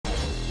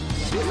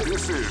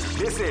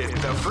This is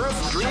the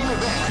first dream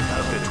event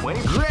of the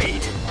 20.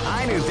 Great!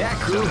 I knew that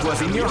groove was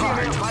in your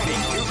heart.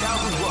 Fighting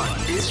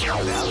 2001 is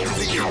about to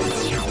begin.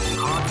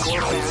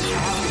 Hardcore fans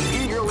have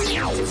been eagerly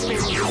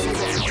anticipating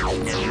this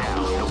event, and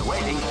now the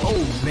waiting.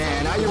 Oh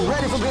man, are you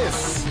ready for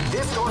this?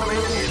 This tournament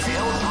is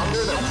held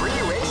under the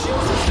free ratio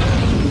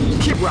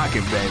system. Keep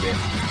rocking, baby.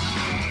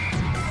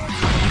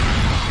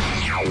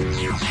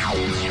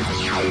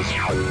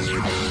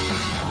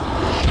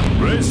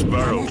 Race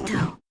barrel.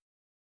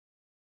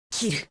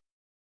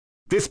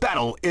 This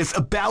battle is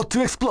about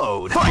to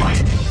explode.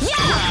 Fight! Yeah!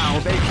 Wow,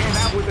 they came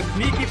out with a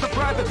sneaky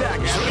surprise attack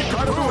at the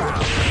start of the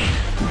round.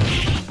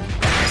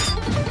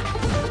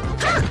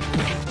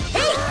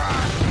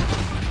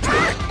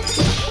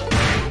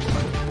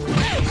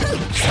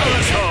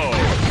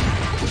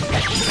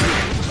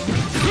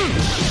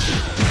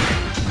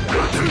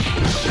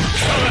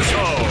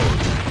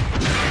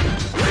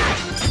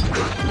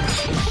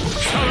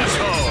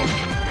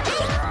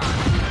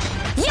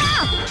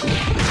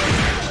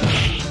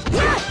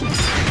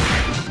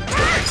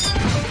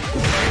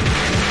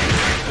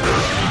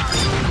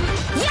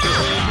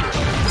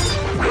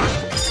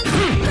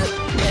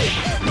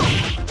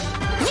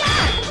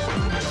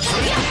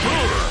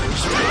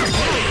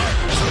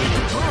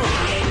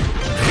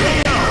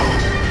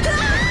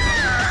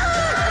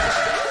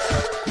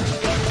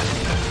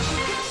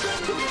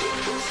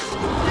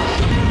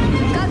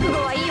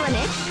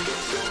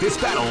 This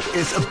battle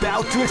is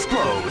about to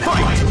explode.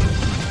 Fight!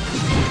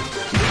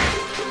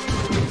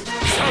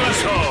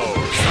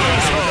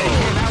 They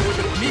came out with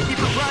a sneaky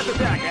surprise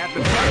attack at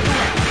the start of the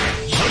round.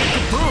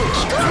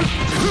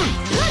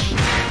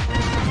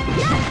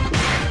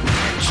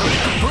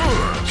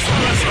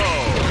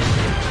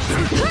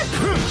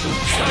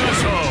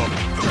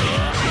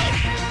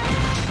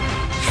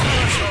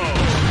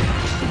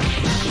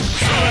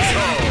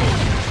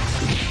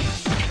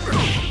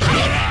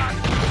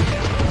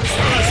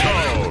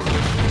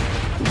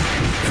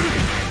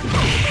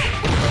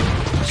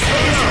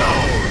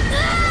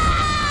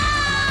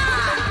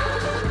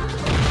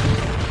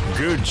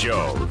 Good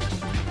job.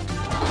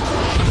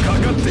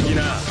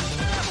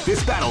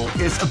 This battle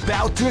is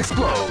about to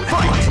explode.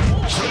 Fight!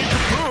 They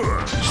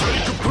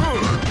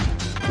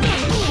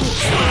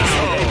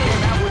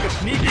came out with a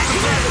sneaky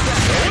surprise attack.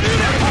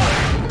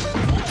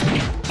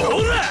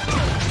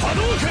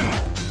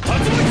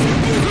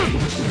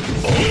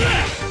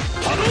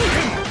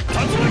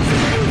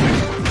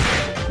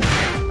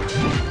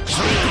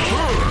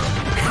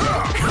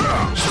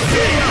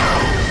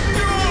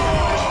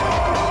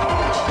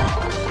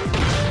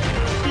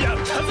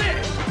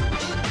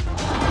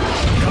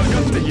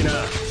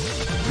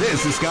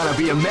 This is gonna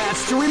be a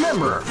match to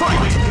remember.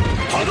 Fight!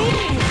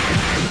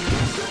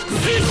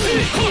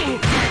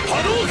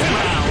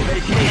 Wow, they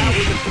came out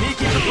with a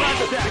sneaky surprise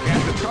attack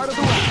at the start of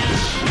the round.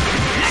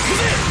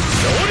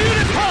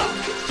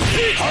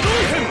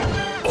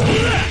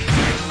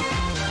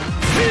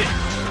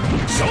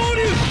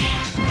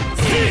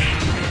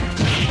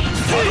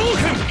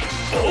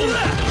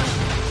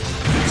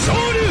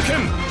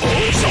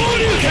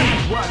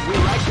 What we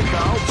like to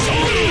call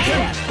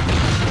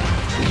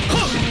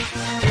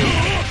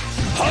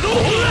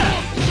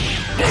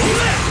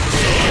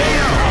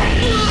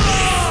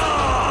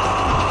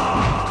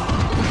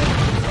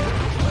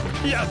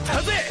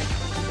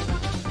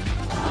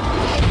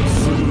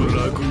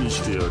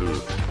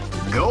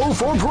Go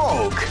for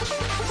broke!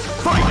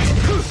 Fight!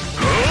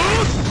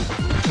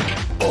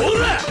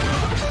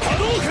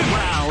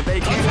 Wow, they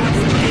came out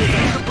with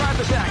a surprise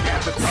attack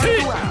at the start of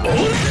the round.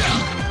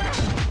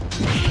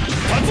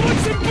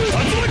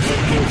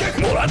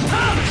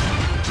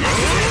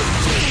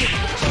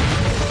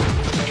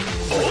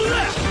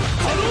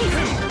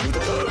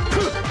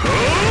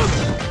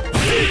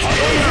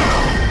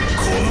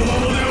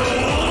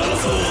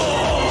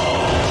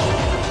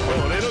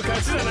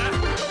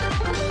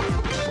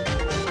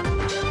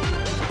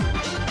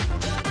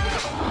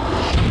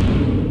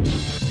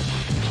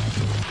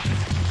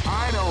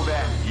 I know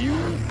that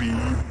you'll be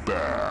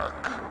back.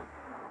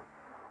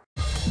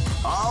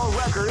 All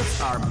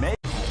records are made.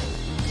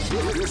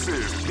 This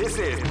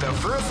is the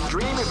first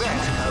dream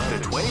event of the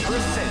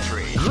 21st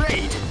century.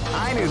 Great!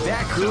 I knew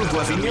that groove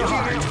was in your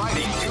heart.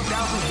 Fighting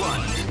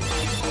 2001.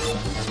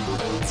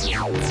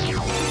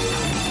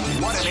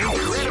 What an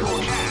incredible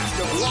cast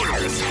of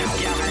warriors has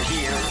gathered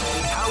here.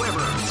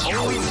 However,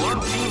 only one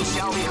team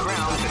shall be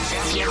crowned the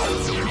champion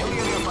of the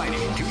Millionaire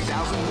Fighting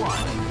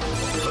 2001.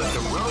 But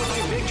the road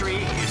to victory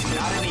is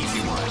not an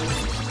easy one.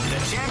 The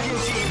champion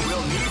team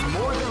will need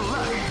more than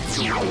luck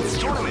to win this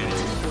tournament.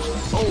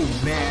 Oh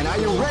man, are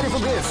you ready for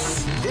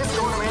this? This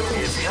tournament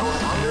is held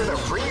under the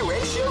free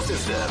ratio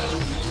system.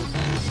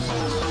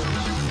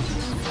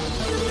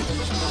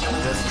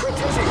 The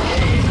strategic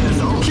game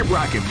is over. Keep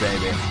rocking,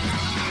 baby.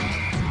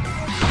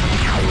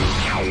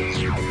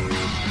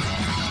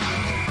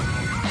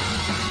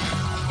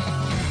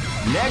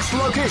 Next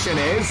location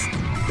is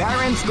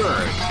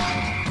Barentsburg.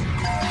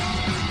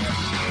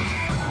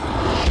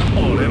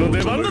 俺の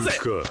出番だぜ。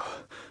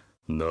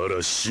な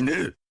ら死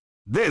ね。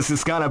This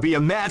is gonna be a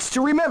match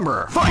to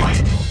remember.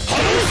 Fight!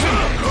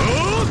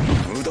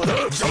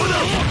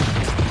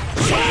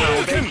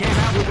 Wow, they came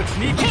out with a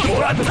sneaky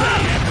at the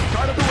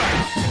start of the round.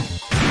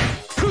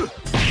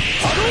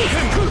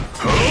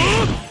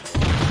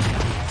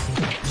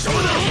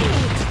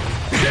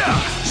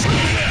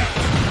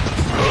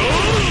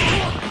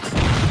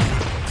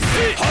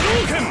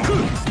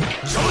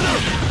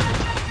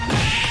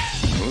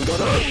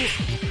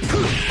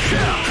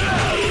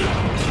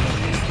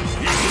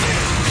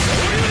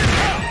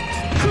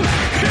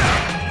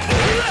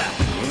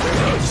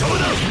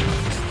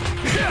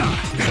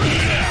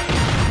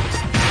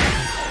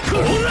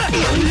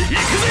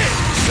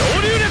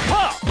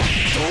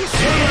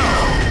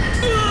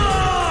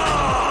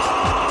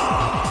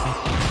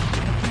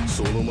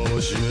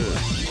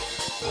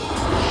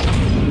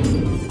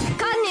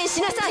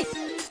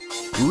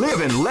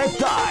 Live and let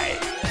die.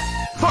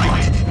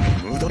 Fight!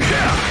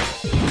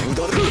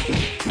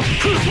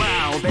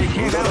 Wow, they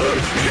came out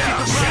with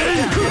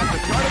at the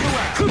start of the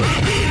round.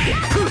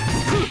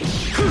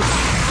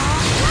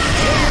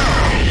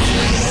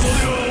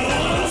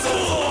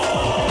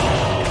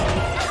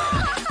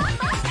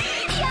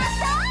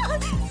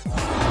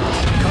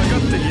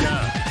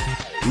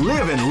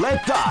 Live and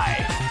let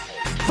die.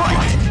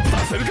 Fight!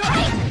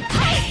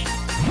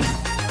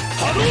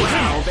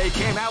 Wow, they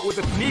came out with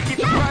a sneaky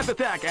surprise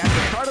attack at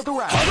the start of the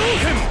round.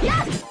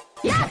 Yes!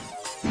 Yes!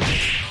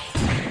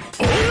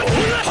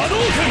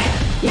 Hadouken!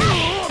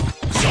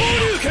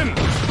 Shoryuken!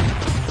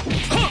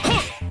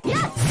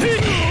 Yes!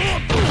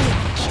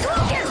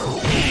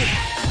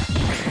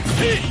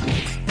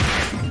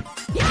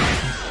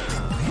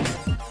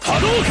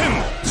 Hadouken!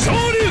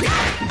 Shoryuken!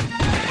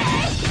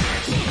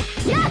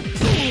 Yes!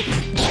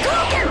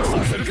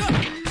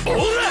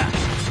 Ora!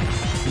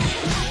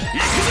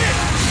 Ikuze!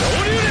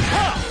 Shoryuken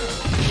pa!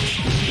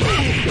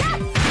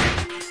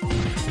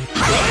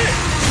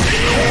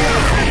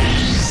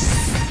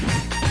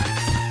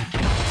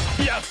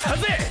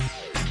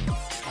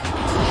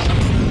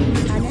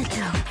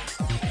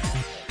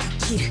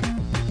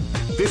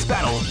 This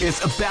battle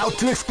is about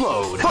to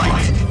explode.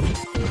 Fight!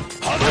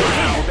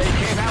 Wow, they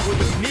came out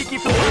with a sneaky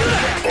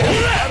attack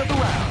out of the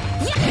round.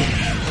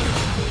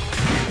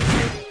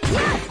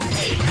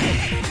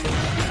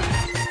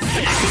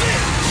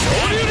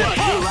 What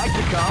you like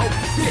to call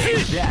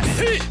big death.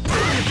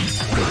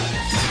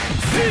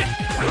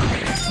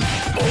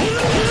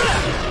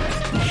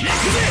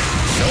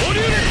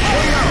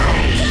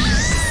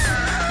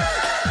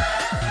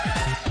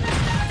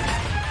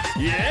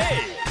 Yay!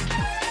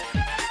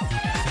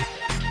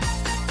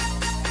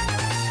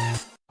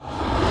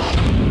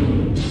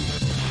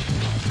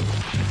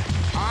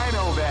 I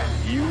know that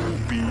you'll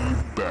be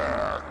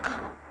back.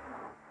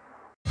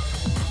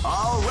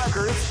 All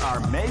records are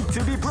made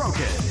to be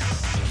broken.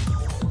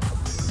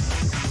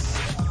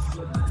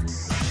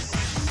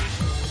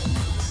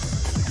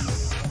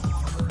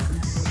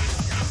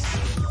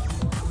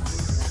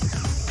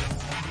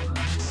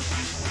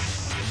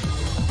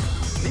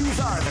 These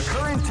are the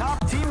current top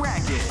team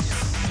rankings.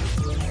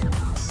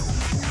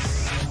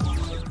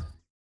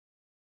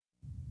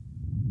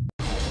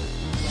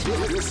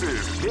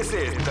 This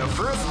is the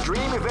first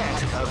dream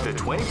event of the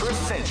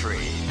 21st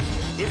century.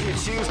 If you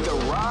choose the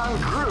wrong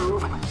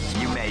groove,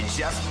 you may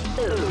just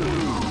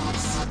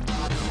lose.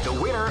 The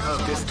winner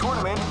of this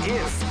tournament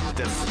is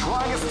the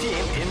strongest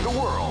team in the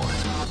world.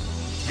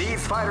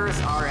 These fighters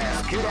are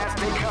as good as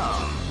they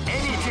come.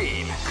 Any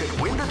team could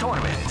win the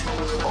tournament.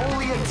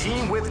 Only a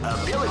team with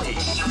ability,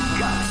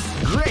 guts.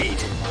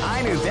 Great!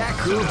 I knew that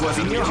groove was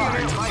in your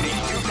heart. Fighting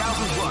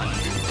 2001.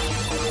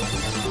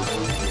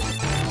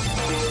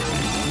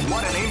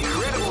 What an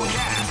incredible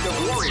cast of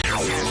warriors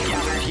has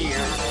gathered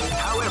here.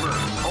 However,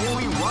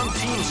 only one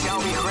team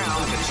shall be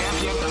crowned the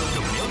champion of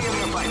the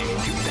Millionaire Fighting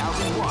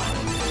 2001.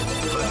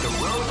 But the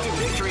road to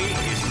victory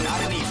is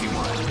not an easy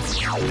one.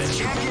 The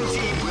champion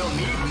team will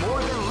need more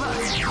than luck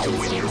to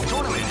win this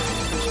tournament.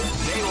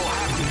 They will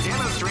have to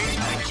demonstrate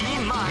a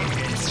keen mind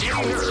and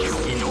steady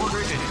nerves in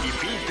order to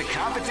defeat the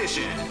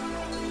competition.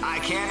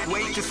 I can't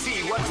wait to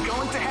see what's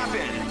going to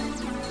happen.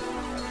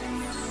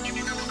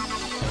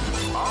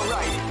 All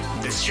right,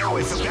 the show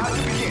is about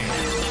to begin.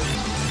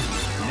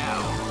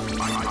 Now,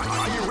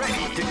 are you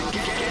ready to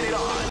get it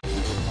on?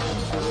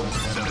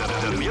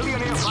 The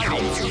Millionaire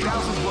Fighting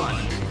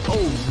 2001.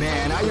 Oh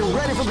man, are you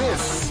ready for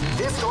this?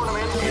 This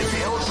tournament is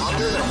held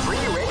under the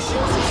free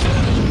ratio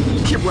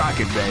system. Keep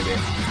rocking, baby.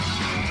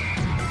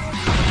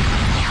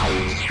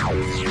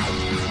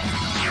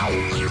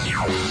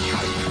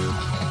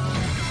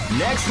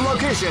 Next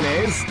location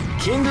is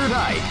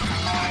Kinderdijk.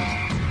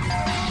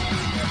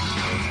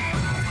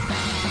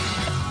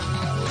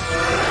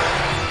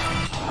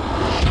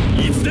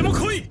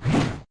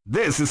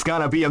 This is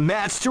gonna be a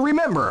match to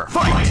remember.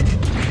 Fight!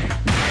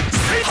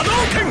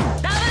 Hadouken!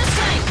 Double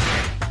strike!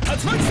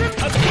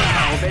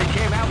 Wow, they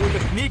came out with a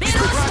sneaky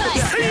surprise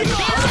attack.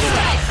 Double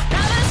strike!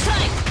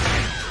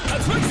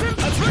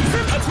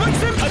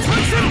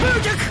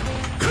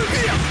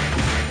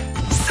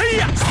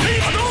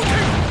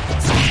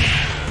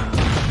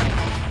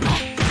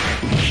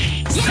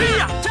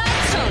 やトラッ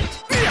クショッ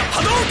ト。いや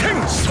波動拳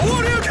昇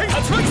竜拳竜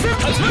巻旋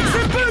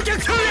風逆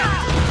風や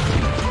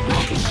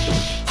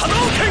波動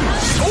拳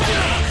昇竜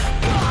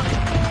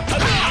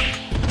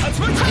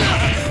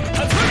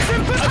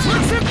旋風サ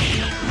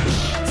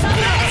プ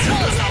ライズポ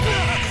ーズ。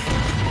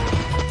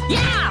や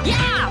ーや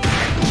ー。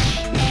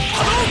波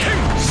動拳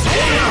昇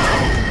竜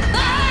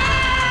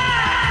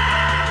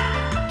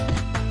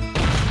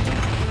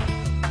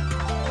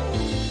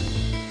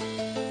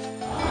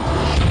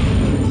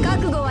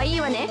覚悟はい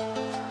いわね。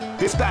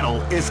This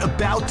battle is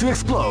about to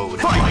explode.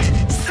 Fight!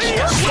 昇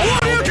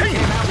竜拳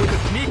波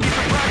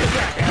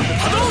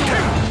動拳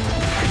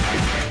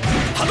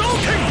波動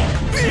拳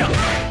いや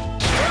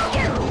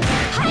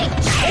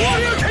昇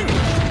竜拳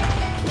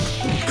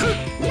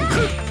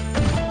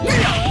い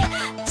や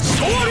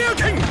昇竜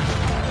拳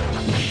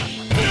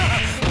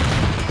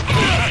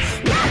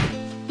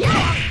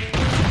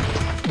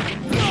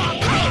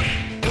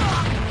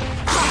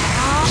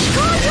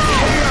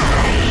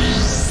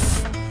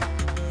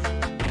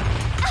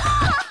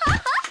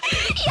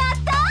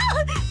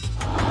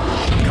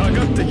か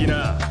かってき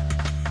な。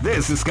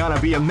 This is gonna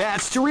be a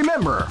match to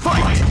remember.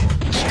 Fight!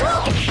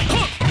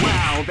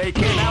 Wow, they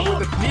came out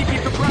with a sneaky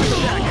surprise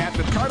attack at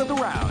the start of the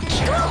round.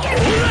 おら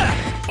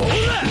お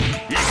ら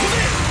行くぜ。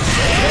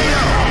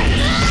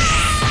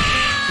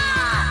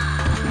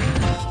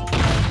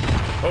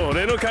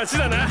俺の勝ち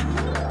だな。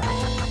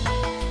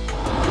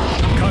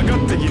かか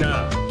ってき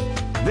な。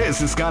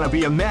 This is gonna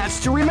be a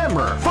match to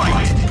remember.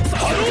 Fight!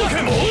 波動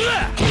拳お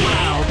ら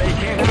Wow, they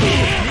came out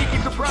with a sneaky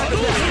surprise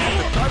attack at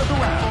the start of the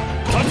round.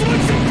 竜巻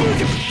旋風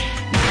拳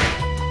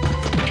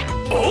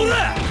おら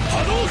波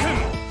動拳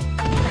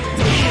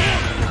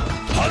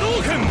波動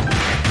拳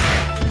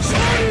昇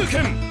竜拳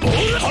お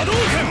ら波動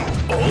拳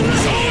おら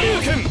昇竜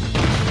拳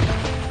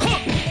はっ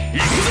行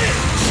くぜ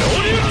昇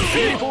竜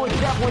拳 People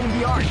exampling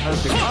the art of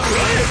the 潜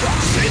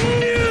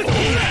入お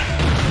ら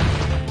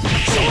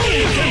昇竜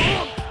拳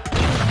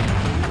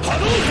波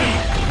動拳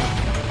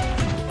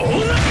お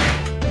ら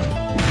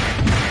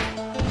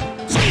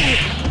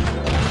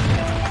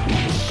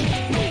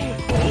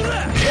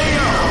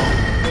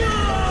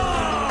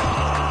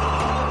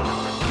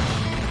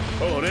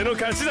俺の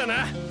勝ちだ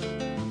な。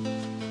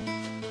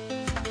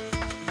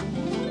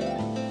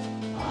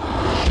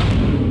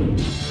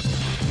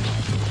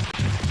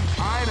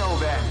I know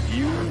that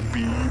you'll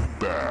be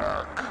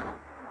back.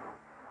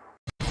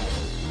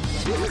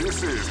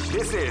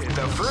 This is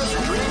the first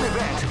dream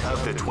event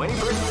of the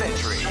 21st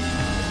century.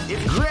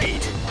 It's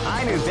great.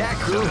 I knew that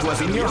groove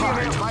was in your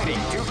heart. Fighting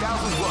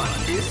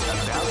 2001 is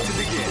about to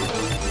begin.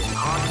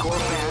 Hardcore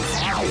fans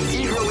have been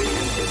eagerly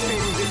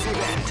anticipating this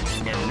event,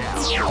 and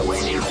now the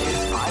waiting is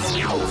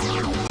finally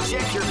over.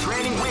 Check your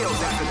training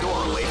wheels at the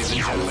door, ladies and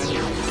gentlemen.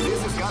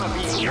 This is gonna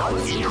be one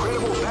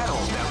incredible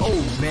battle.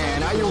 Oh man,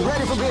 are you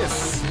ready for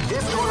this?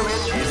 This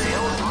tournament is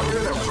held under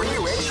the free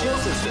ratio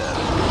system.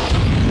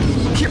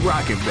 Keep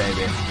rocking,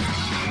 baby.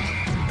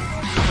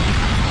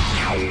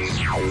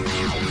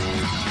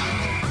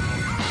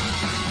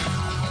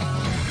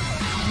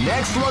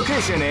 Next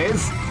location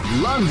is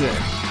London.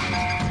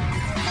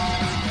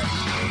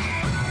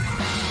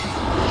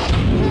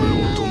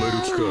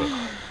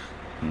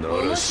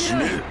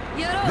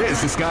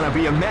 This is gonna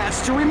be a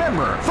match to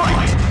remember.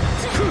 Fight!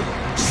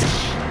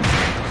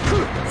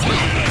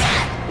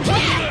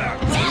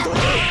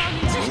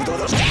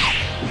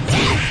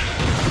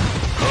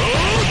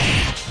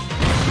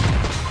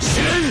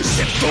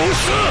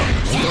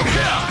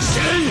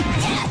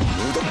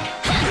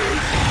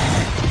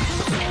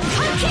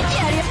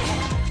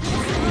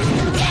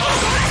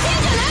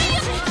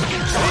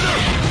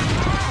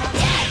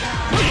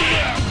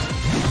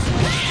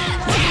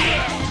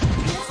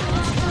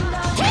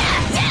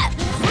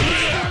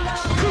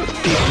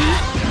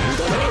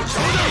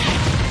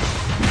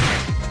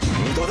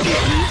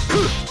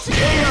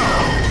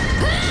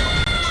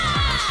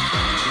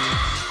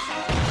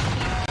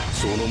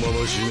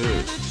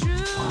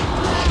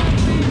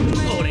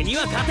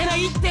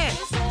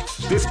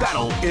 This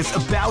battle is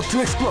about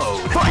to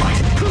explode. Fight!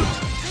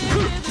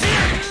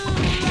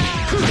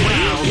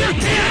 Wow, they're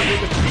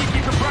with a sneaky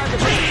surprise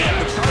attack at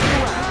the start of the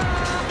round.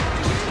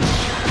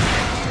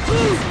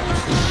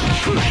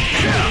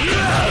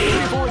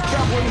 People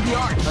exampling the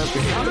art of the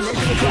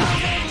combination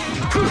attack.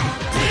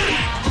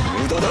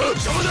 無駄だ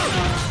邪魔だ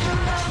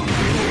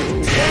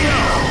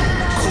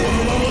こ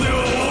のままでは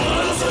終わ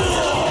らんぞ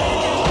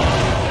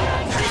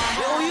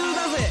余裕だ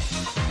ぜ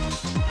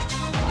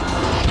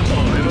俺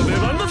の出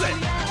番だぜ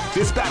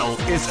This battle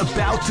is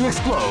about to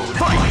explode.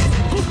 Fight!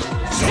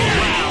 So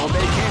wow,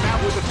 they came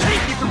out with a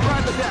sneaky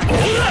surprise attack at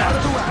the start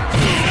of the round.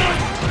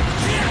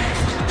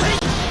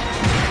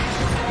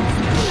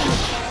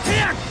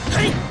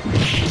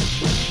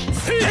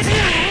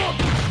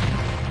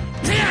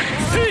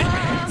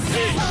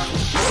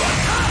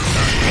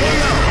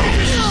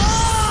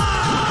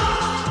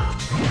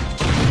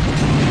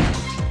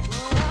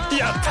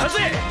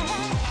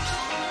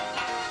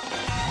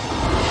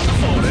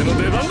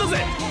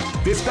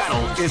 This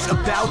battle is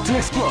about to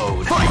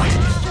explode. Fight!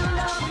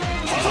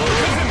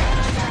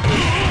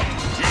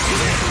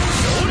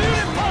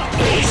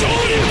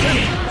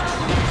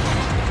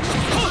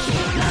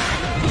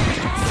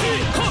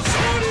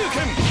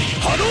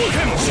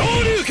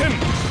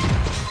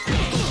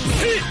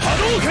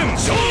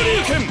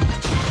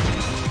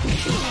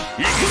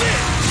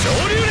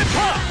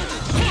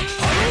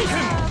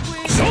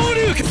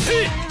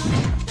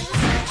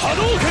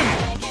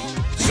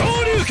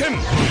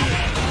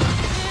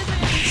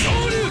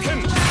 昇竜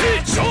拳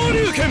昇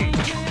竜拳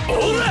オー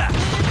ラ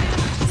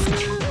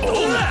オ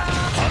ーラ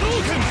波動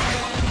拳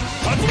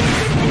発動拳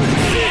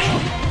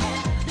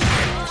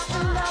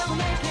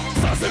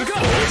させるか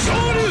昇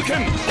竜拳オ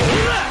ー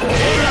ラオー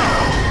ラ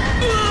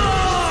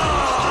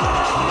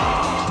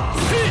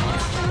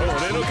俺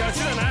の勝ち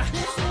だな。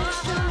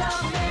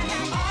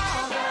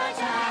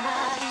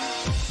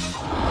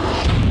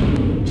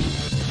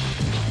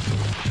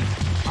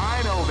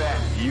I know that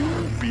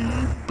you'll be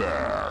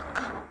back.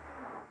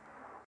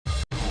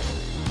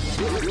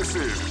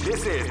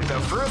 This is the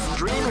first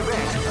dream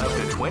event of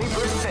the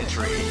 21st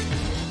century.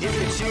 If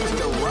you choose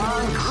the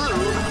wrong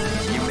groove,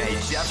 you may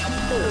just...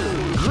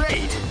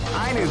 Great!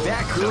 I knew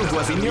that groove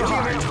was in your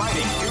heart.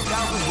 Fighting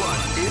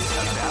 2001 is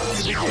about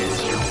to begin.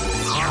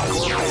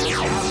 Hardcore fans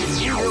have been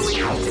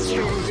eagerly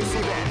anticipating this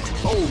event.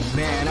 Oh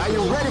man, are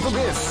you ready for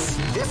this?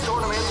 This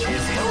tournament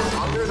is held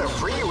under the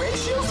free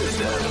ratio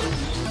system.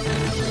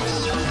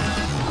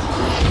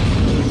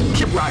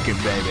 Keep rocking,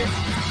 baby.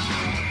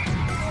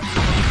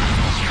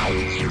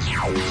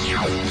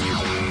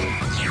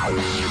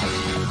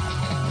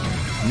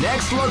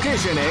 Next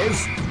location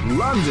is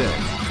London.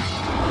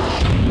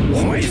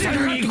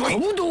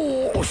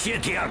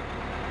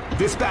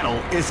 This battle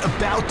is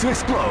about to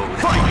explode.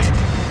 Fight!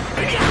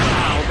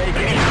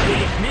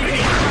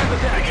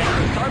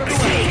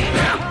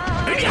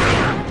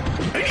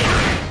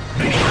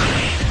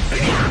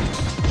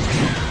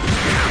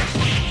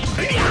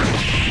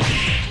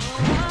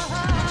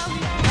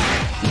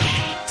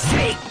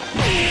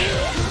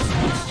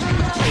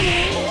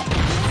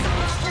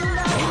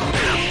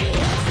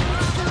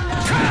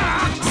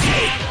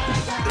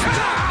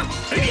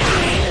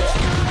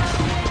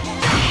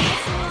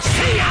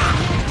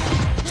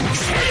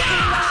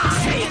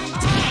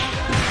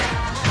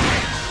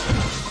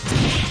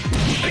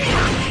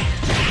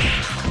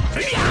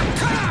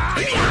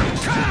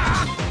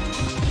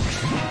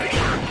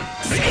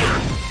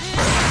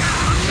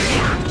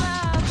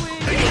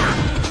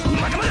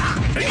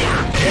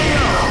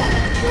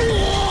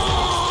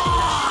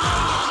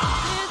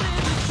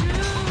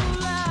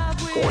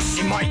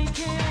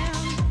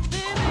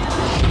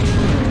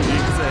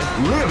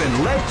 Live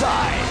and let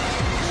die.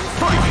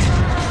 Fight!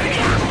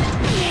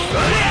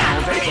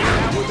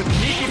 With a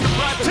sneaky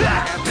surprise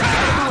attack at the end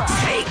of the round.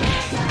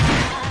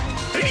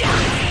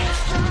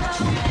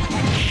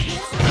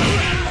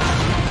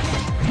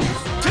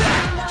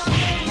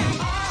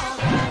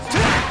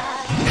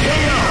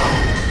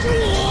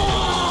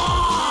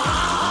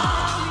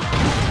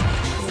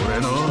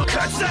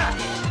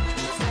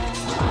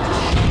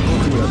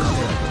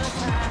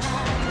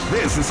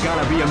 This is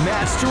gonna be a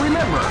match to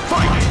remember.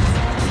 Fight!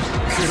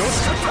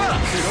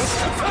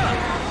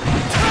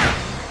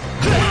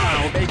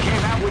 Wow, they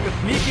came out with a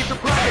sneaky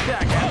surprise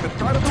attack at the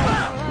start of the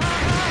round.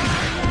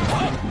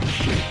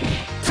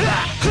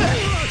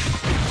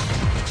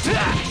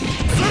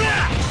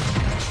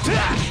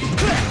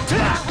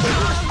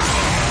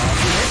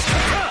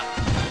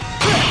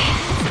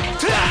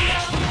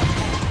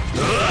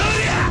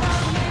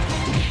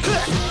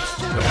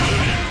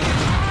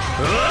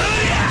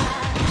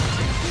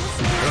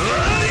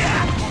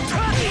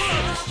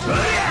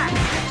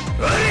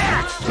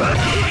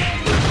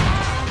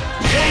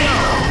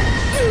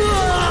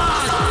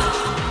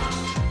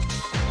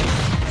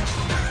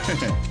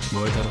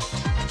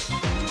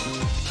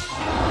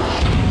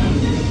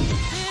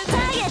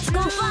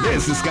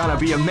 This is gonna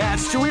be a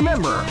match to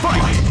remember. Fight!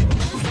 Wow,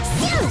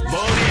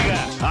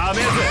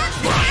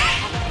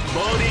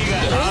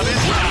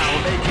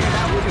 they came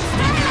out with a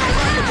sneaky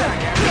surprise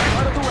attack at the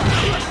start of the round.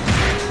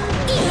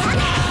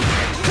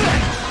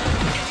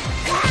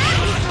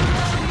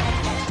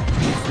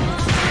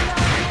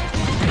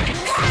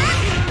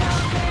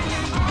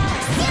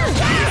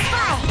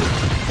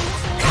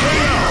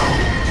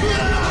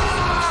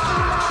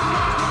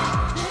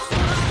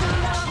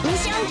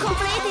 Mission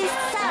completed,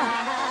 sir.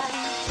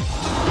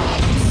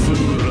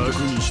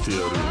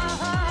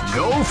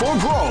 Go for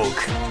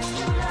broke!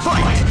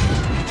 Fight!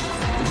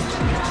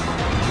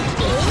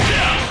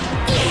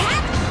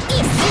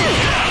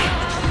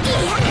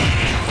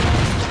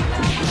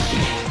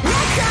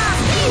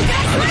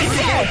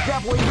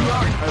 Halfway the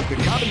art of the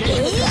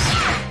combination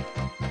attack.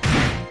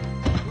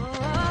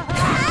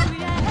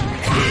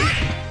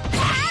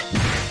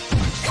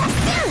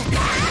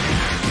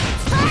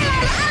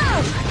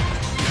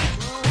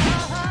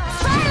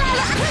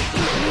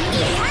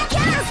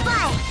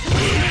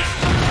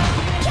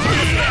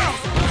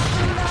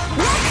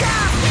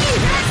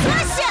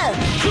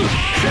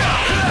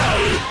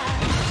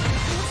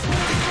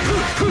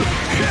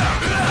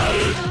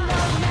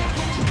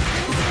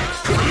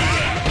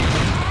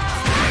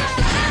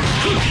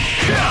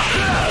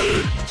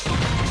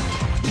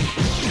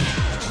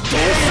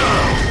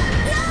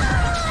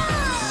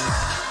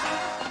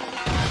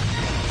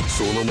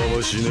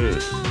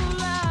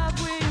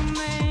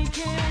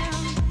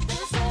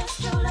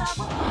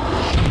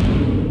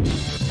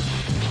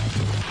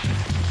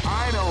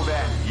 I know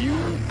that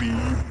you'll be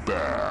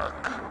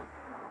back.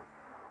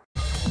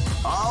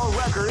 All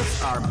records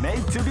records are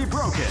made to be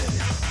broken.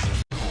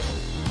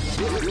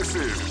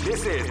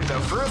 This is the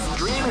first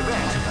dream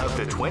event of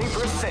the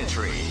 21st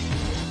century.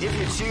 If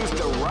you choose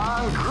the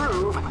wrong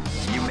groove,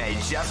 you may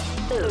just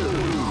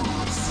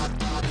lose.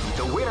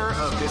 The winner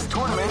of this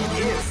tournament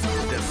is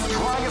the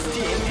strongest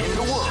team in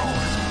the world.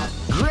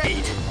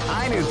 Great!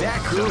 I knew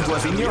that groove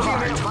was in your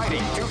heart.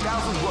 Fighting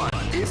 2001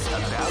 is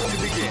about to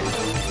begin.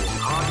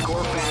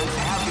 Hardcore fans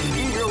have been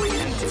eagerly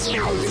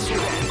anticipating this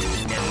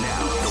event, and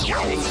now the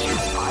waiting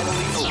is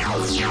finally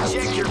over.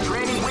 Check your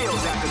training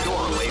wheels at the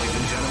door, ladies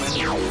and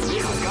gentlemen.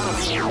 This is gonna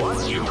be one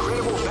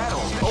incredible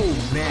battle. Oh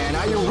man,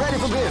 are you ready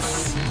for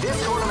this? This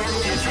tournament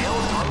is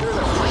held under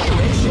the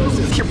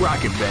regulations. Keep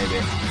rocking,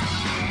 baby.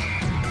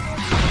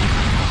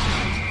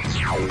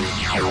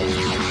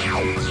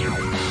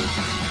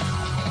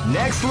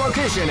 Next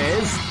location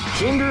is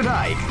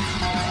Kinderdijk.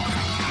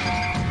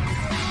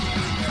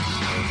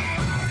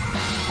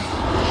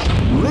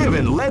 Live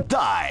and let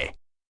die.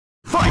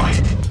 Fight!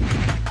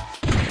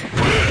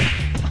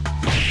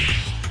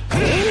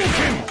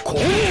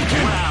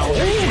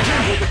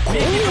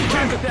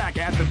 Attack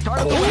at the start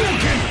of the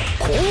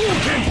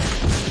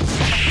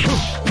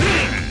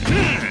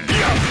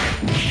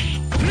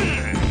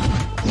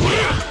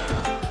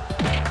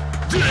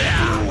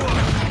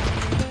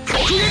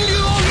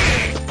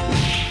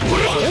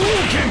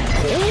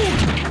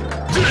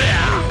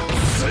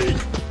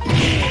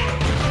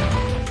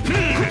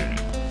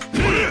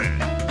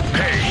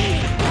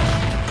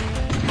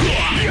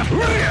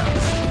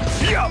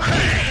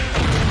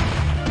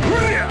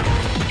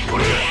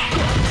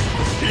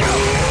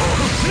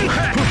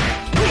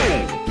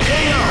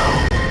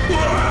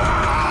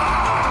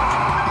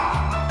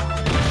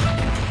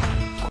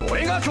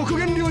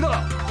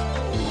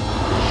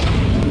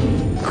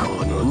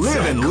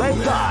Live and let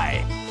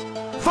die.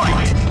 Fight!1000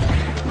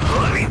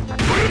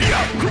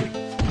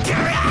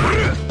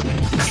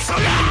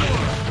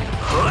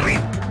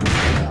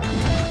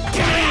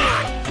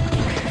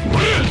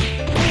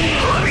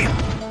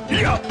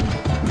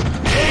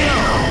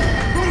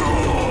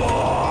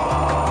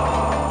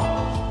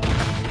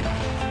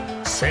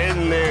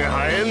年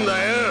早えんだ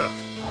よ。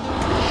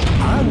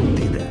アン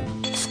ティだ。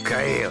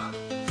使えよ。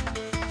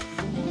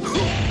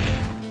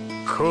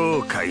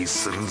後悔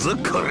するぞ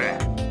これ。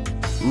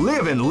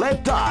Live and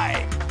let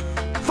die.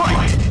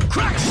 Fight!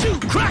 Crack shoot!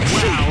 Crack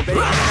shoot!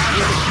 Wow,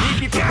 they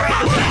sneaky surprise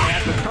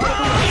at the start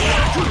of the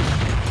round.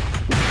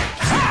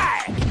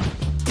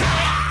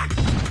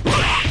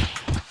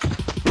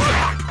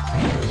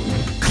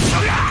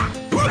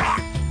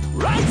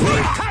 Right foot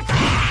attack!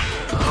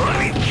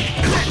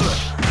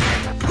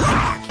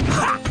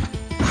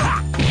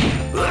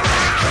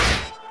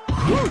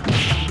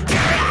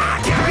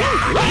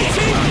 Right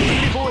feet!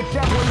 People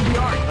example in the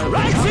art.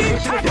 Right feet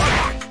attack!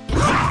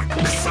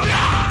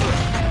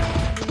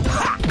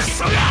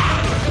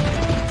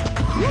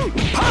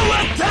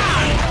 Power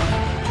down!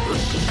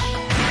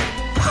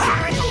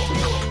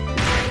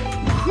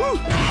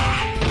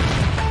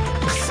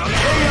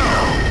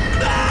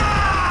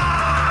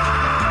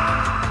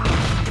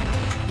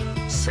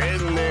 Ten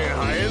年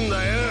早えんだ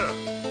よ。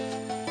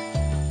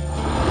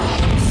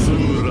すぐ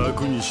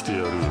楽にしてや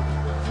る。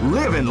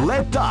Live and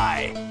let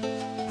die.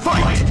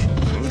 Fight!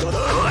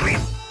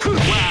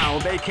 Wow,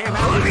 they came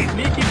out with a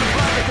sneaky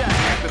surprise attack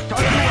at the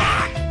start of the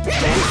round.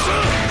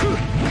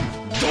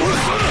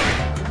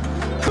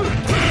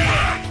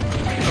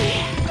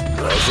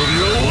 遊び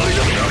は終わり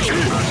だ。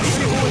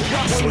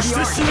そして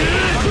死ね。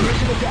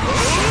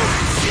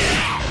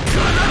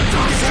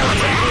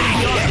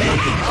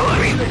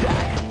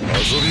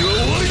遊びは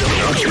終わりだ。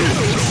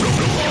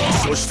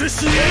そして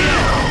死ね。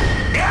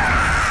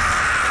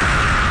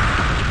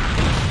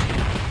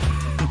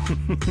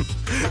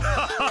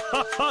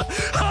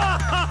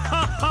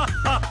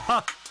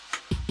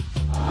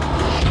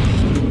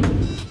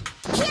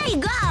Here you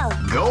go!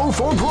 Go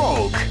for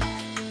broke!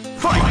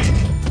 Fight!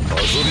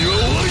 遊びは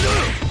終わりだ。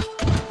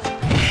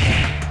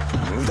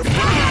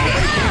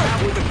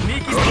With a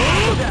sneaky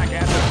attack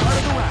at the start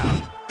of the round.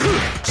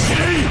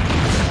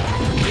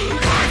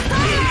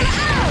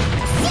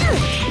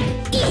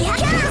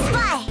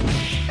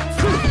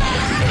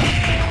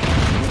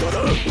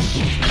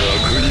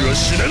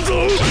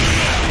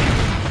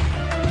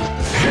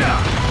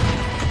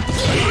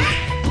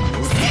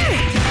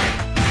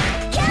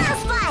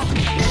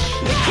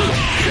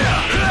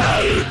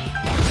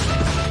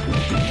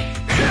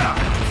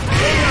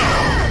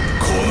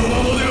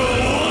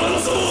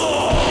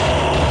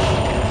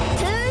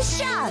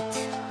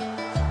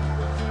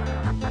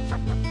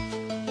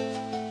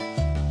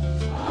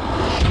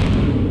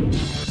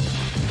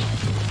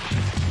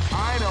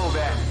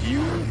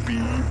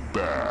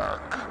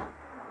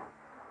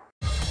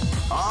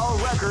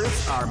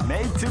 Are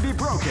made to be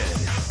broken.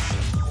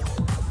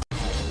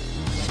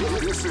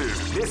 This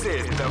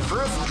is the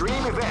first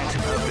dream event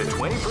of the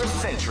 21st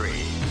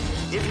century.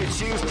 If you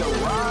choose the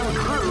wrong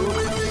groove,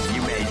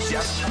 you may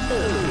just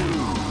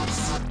lose.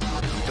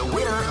 The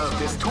winner of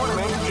this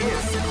tournament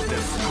is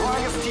the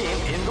strongest team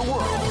in the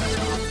world.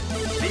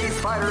 These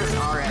fighters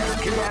are as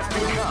good as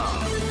they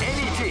come.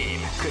 Any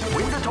team could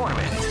win the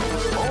tournament.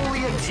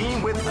 Only a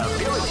team with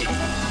ability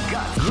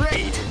got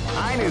great.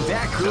 I knew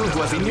that groove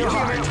was in your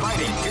heart.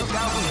 Fighting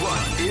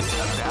 2001 is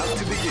about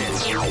to begin.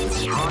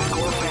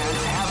 Hardcore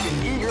fans have been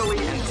eagerly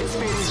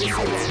anticipating this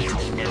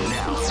event, and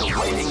now the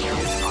waiting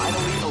is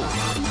finally over.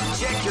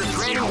 Check your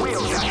training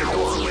wheels at the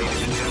door,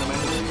 ladies and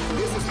gentlemen.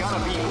 This is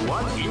gonna be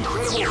one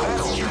incredible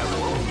battle that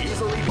won't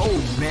easily. Oh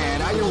man,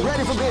 are you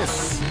ready for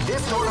this?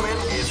 This tournament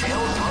is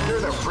held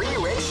under the free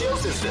ratio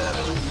system.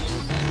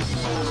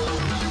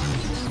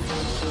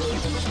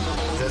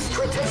 The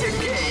strategic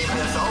game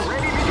has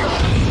already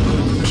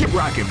begun. Keep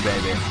rocking,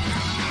 baby.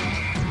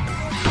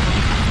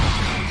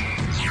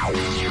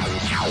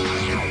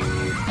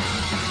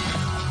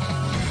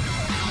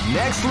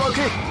 Next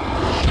location.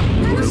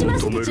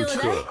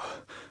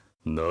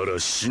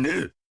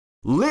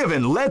 Live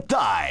and let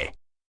die.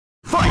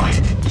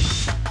 Fight!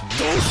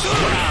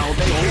 Wow,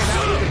 they came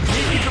out with a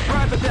sneaky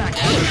surprise attack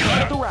at the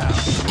start of the round.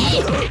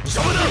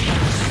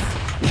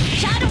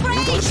 Shadow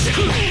Blade!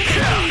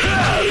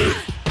 Shadow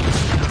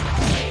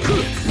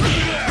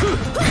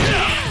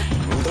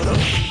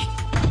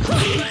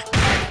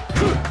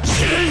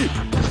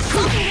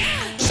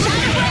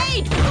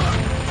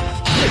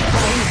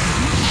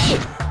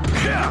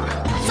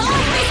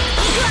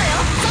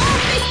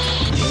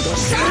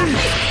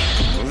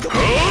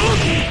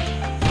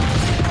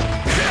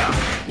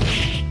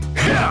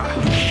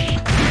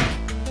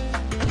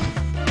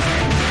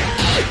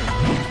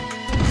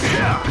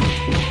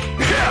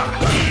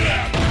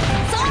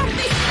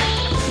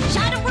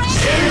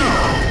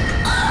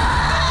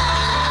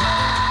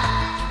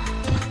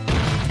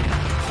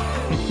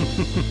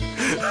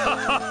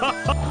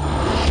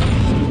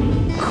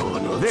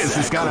This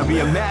is gonna be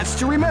a match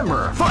to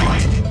remember.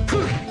 Fight!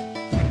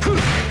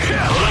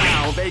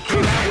 Wow, they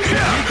came out with a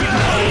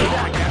sneaky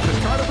attack at the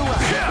start of the round.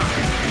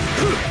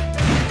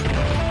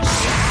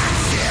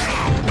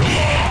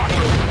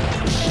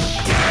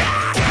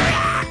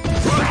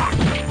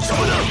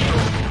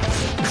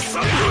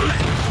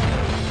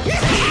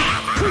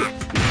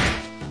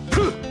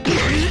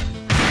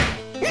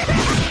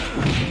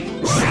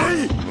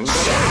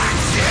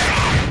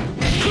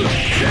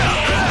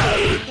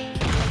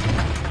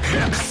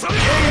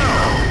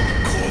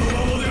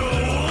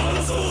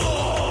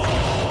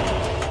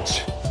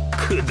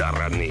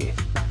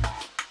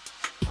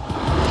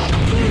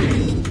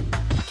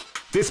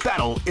 This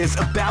battle is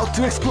about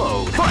to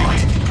explode.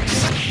 Fight!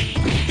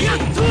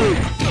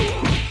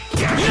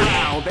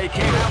 Wow, they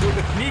came out with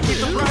a sneaky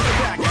surprise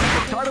attack at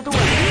the start of the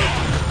round.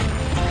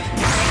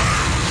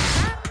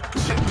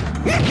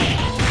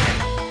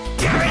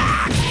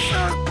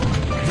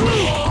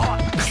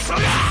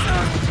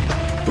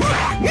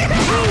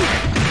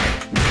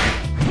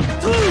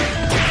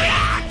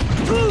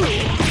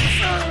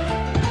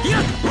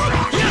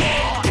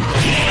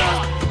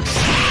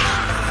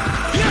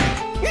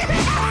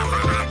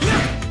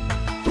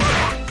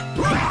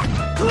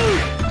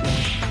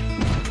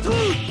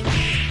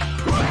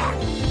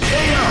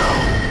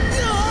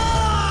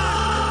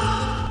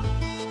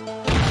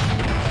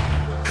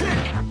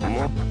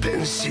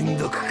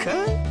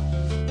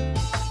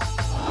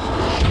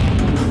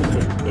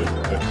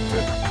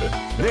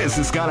 This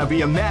is gonna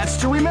be a match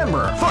to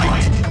remember.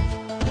 Fight!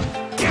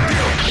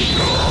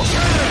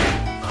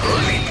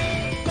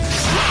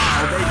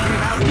 Wow, they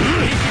came out with a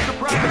sneaky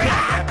surprise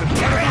attack at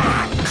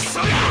the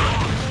start of the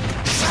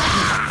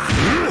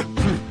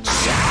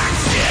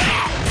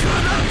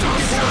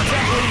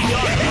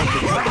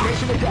round.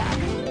 Combination attack.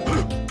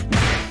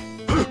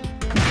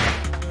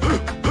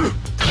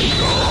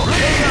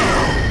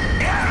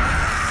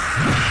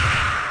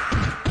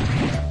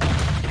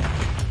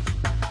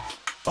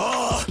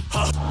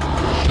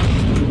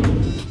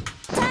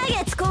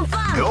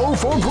 Go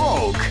for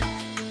broke!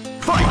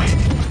 Fight!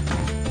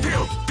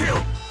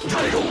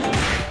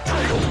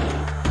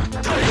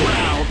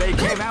 Wow, they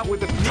came out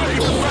with a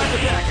sneaky surprise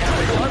attack at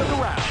the start of the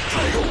round.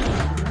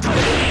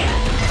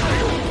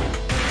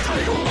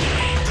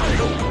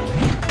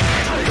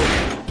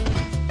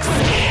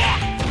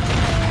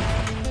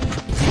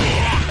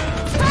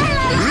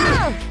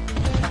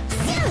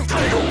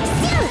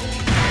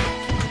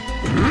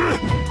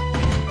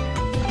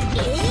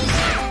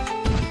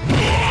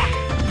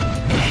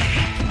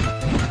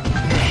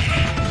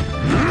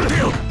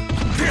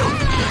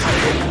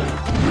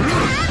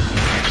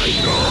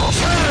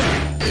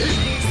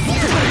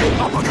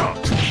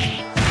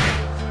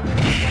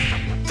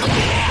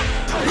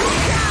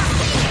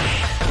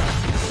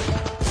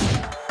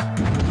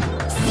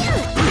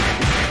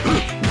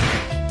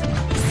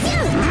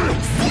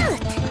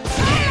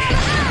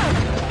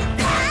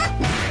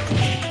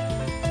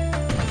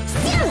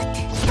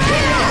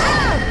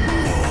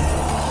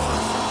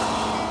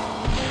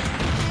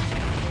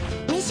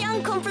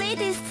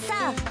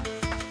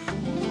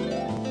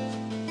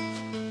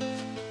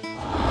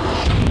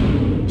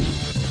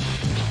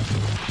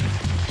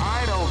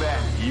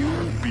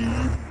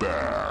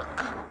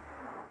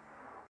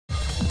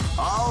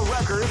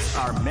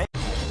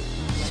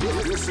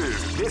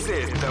 This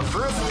is the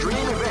first dream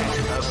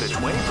event of the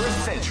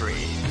 21st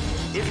century.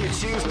 If you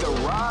choose the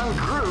wrong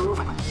groove,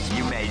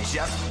 you may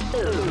just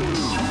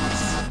lose.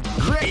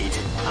 Great!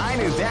 I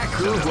knew that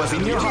groove was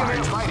in your heart.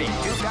 Fighting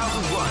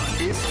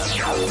 2001 is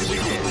about to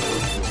begin.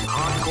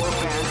 Hardcore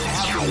fans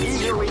have been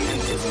eagerly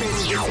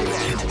anticipating this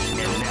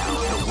event, and now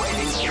the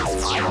waiting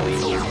is finally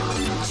over.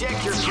 Check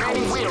your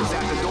training wheels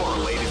at the door,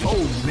 ladies. Oh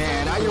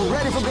man, are you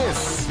ready for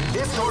this?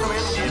 This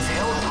tournament is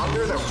held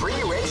under the free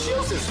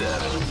ratio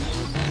system.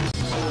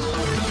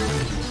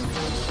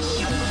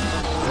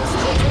 The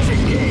strategic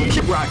game.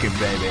 Keep rocking,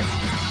 baby.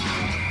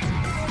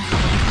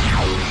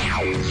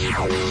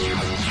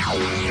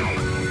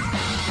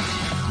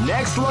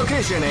 Next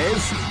location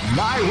is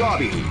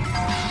Nairobi.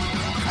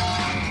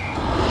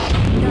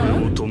 俺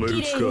を止め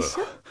る気か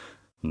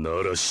な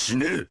ら死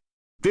ねえ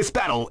This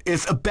battle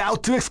is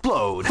about to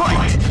explode.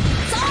 Fight!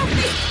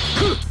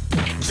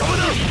 邪魔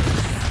だ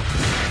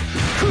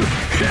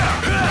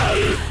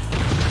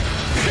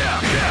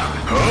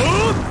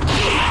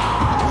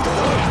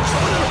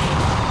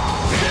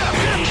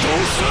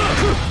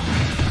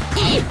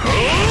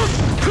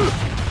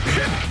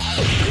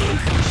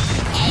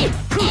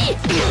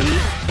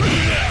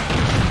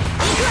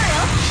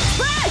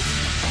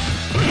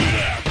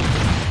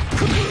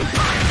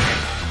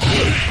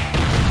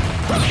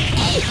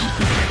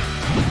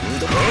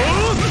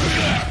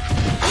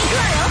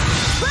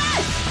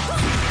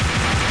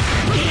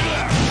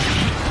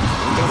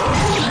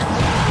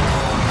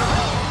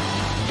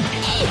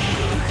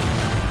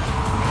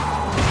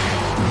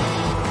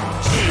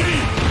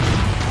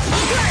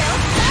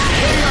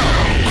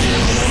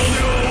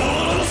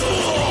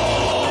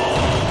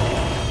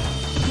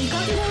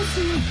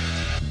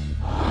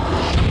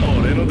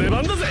俺の出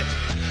番だぜ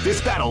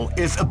This battle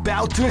is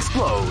about to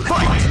explode.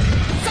 Fight!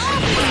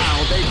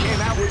 Wow, they came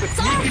out with a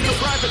sneaky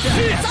surprise attack.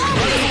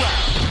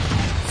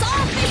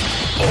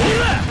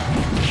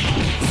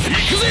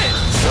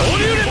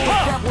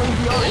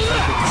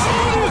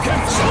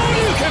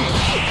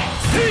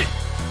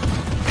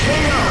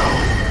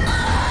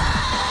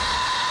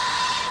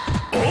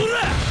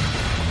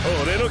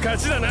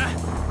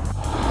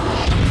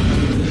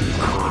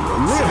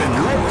 Live and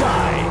let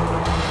die.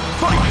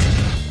 Fight!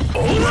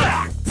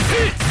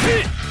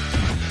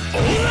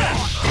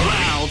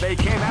 Wow, they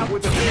came out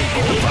with a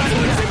sneaky surprise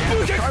attack at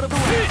the start of the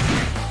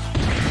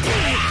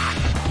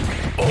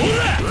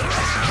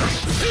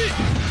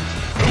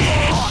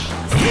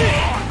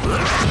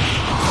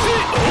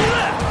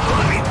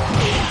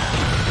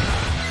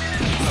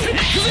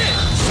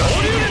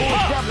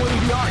Grappling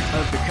the art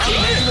of the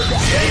combination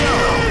attack.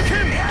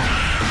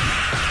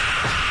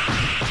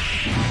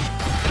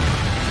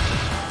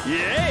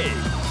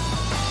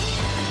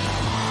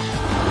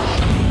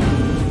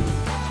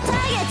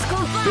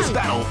 This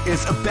battle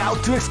is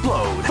about to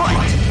explode. Fight!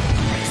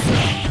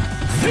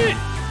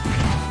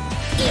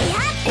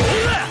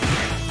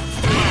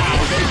 Wow,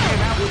 they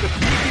came out with a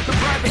sneaky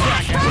surprise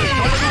attack at the start of the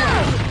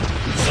round.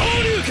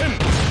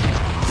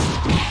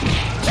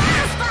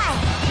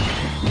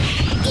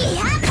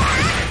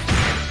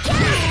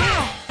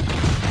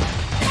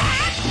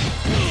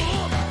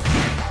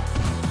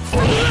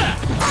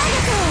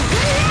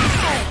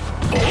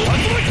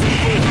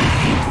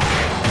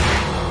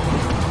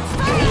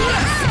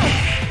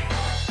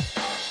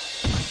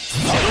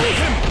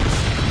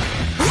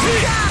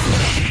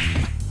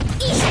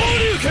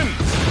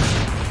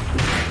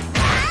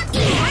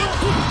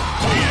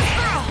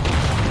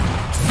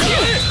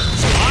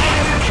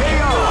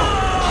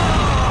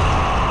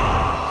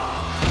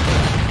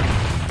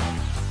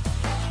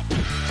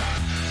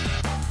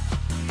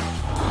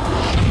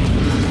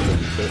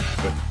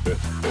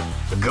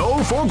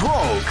 Go for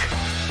broke.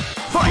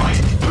 Fight!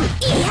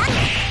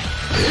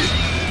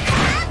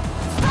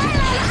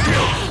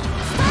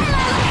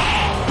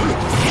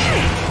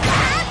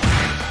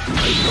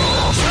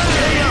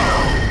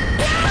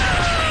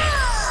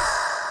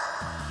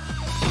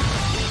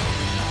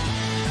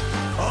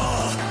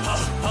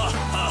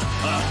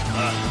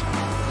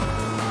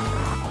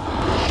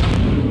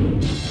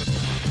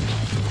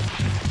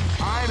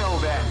 I know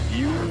that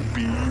you'll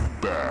be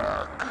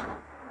back.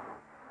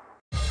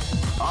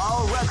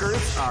 All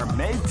records are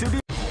made to be.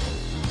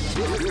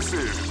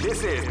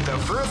 This is the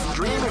first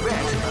dream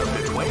event of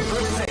the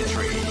 21st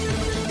century.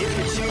 If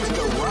you choose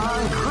the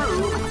wrong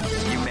groove,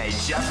 you may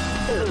just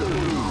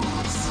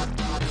lose.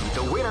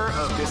 The winner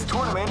of this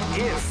tournament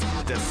is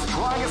the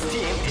strongest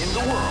team in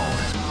the world.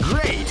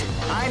 Great!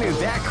 I knew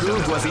that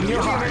groove was in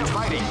your heart.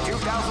 Fighting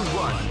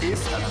 2001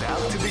 is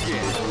about to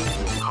begin.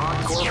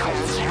 Hardcore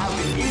fans have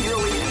been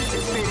eagerly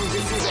anticipating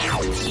this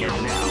event,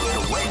 and now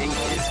the waiting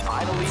is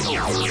finally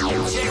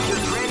over. Check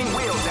your training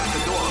wheels at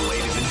the door,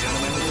 ladies and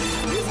gentlemen.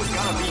 This is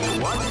gonna be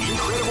one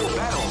incredible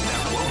battle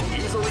that won't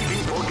easily be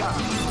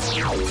forgotten.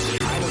 The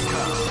time has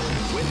come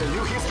when the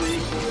new history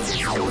is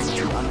going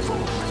to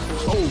unfold.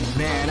 Oh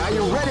man, are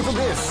you ready for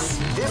this?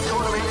 This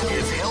tournament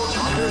is held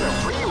under the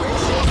free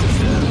ratio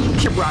system.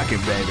 Keep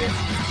rocking, baby.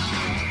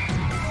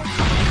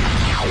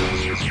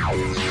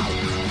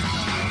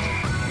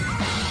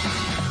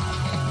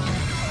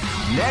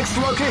 Next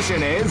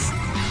location is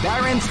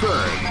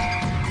Darrensburg.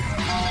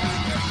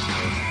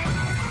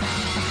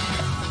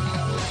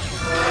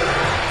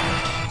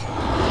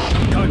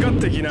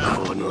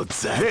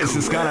 This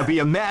is gonna be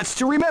a match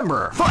to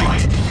remember.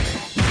 Fight!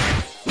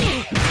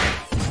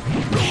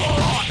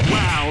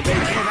 Wow, they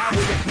came out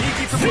with a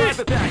sneaky surprise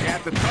attack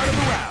at the start of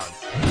the round.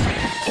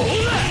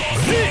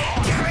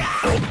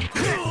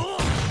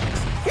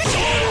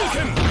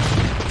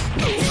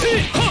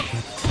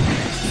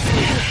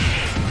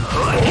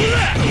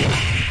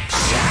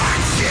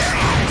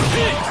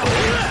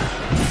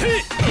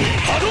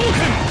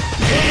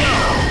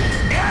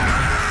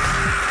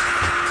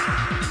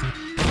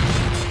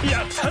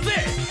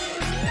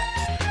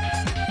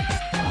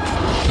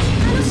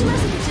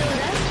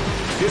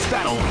 This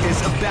battle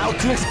is about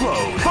to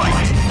explode.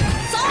 Fight!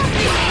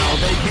 Wow,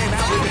 they came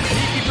out with a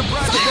sneaky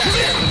surprise attack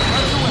at the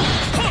start of the round.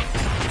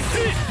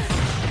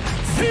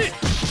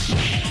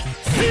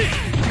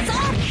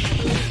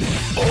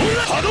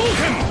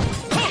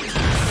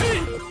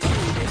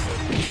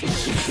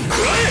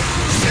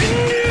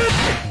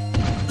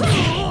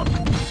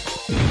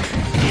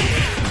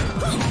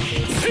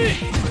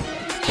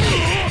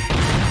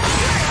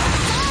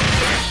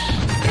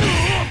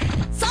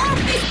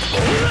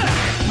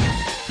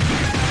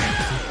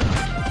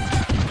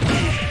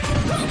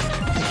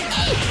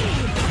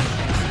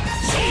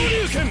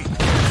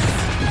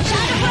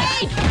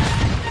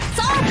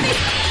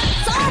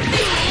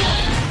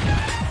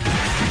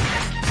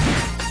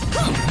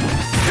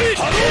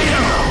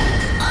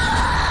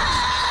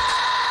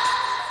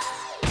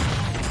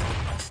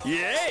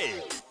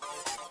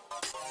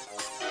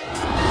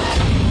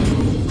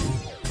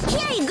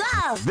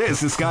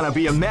 This is gonna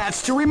be a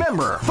match to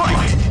remember.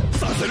 Fight!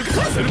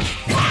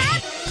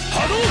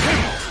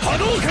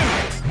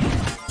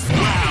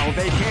 Wow,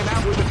 they came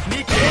out with a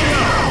sneaky.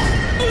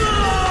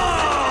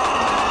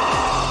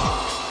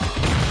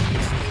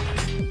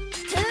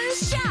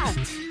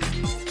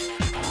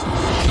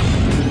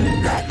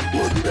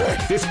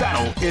 This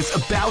battle is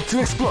about to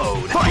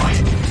explode.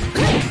 Fight!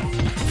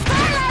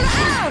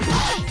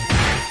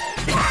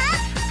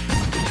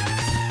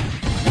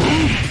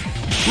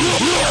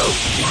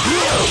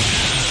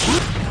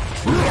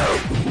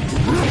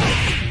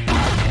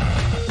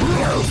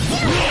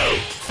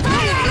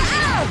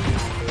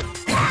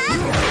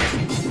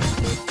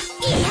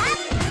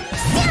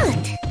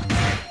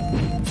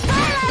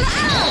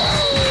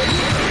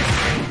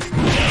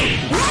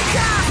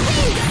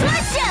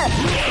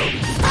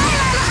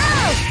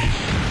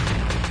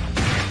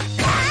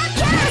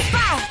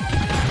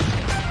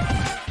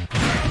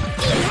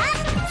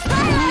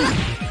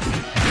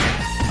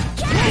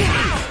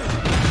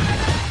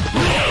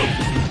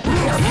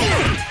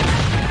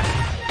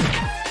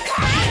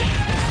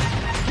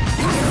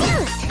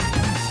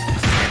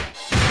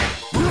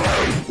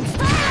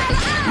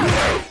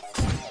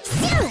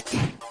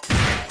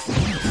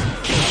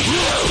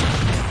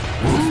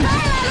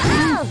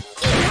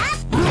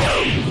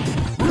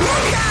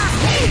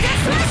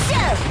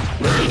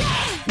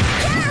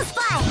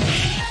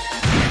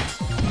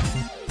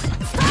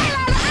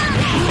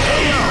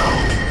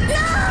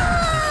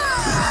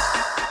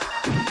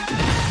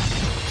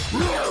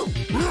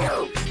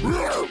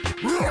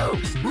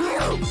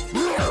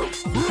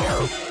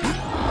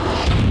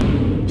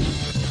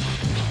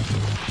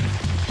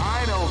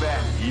 I know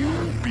that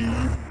you'll be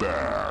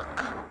back.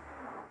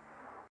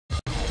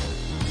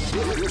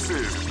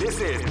 This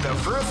is the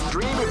first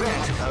dream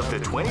event of the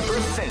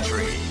 21st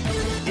century.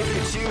 If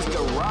you choose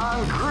the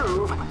wrong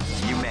groove,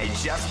 you may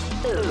just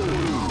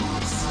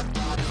lose.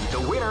 The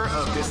winner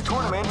of this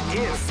tournament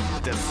is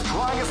the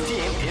strongest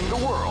team in the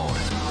world.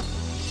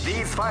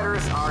 These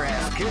fighters are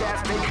as good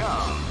as they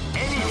come.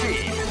 Any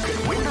team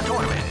could win the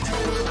tournament.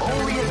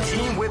 Only a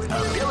team with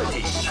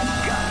ability,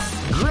 guts.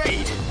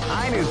 Great!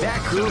 I knew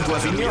that groove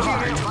was in your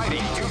heart.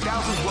 Fighting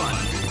 2001.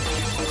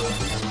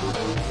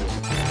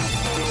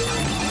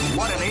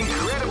 What an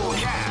incredible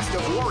cast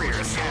of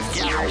warriors has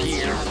gathered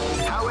here.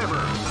 However,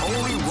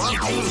 only one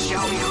team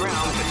shall be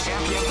crowned the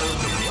champion of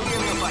the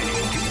Millionaire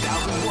Fighting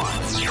 2001.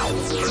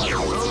 But the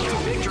road to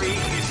victory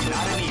is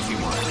not an easy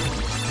one.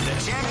 The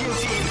champion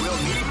team will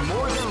need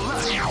more than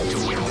luck to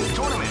win this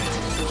tournament.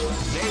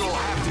 They will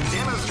have to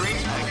demonstrate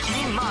a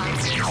keen mind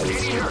and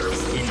steady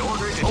nerves in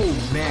order to... Oh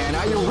man,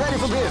 are you ready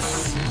for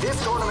this? This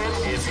tournament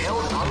is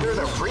held under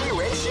the free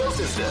ratio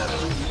system.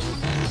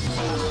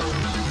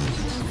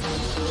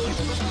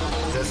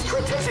 The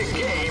strategic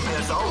game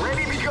has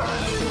already begun.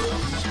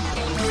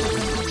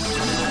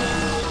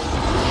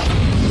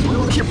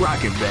 We'll keep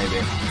rocking,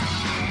 baby.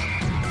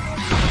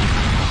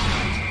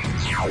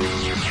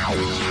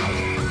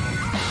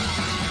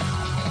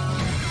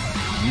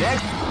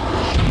 Next,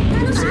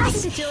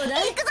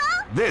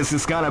 this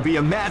is gonna be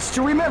a match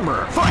to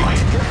remember. Fight!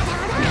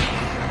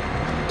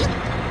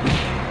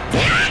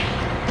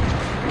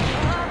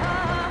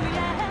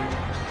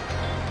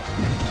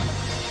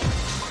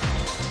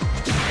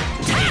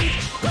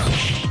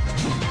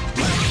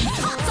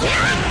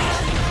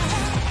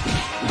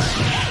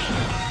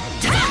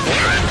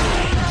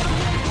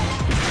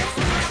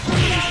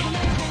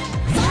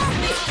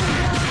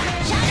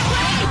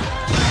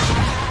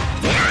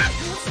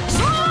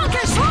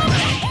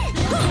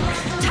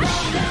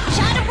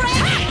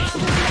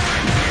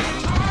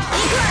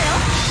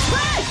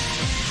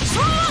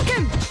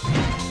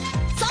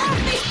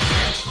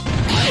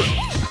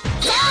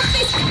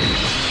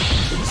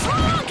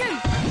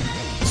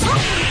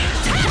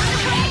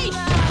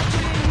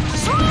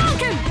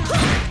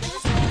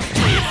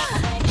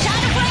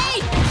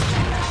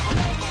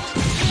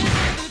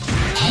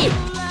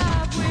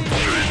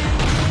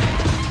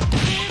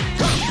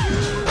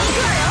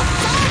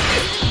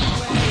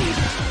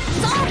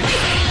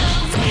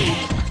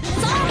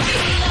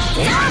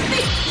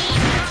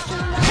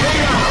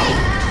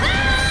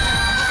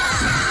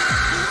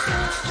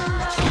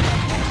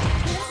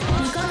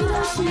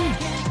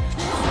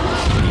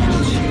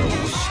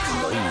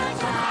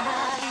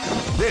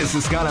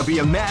 This is gonna be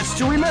a match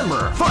to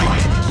remember. Fight!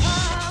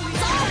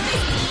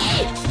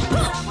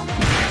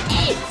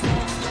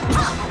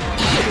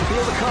 You can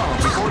feel the calm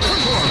before the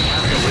storm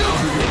after the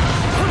round begins.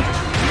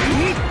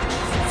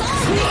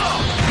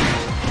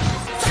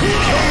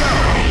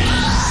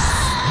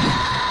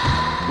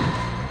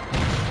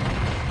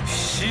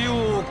 死を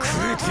く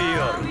れて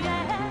やる。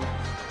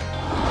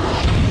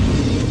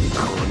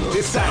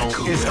 This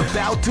cycle is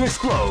about to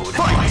explode.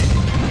 Fight!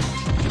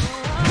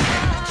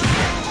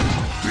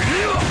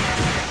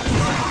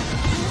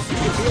 You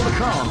can feel the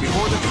calm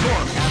before the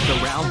storm as the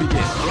round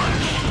begins. Fight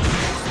crash!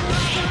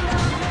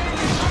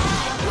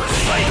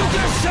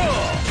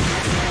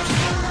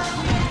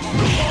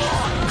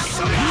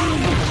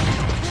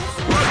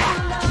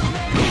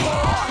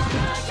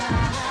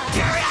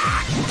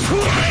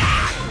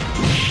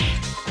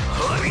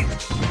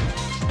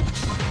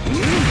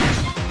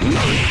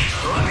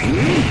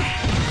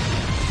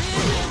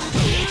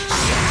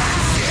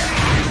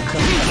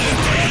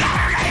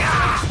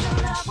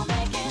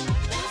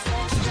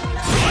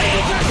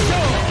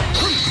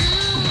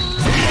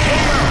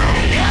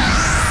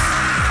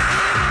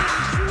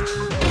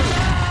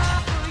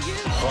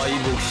 敗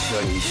北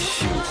者に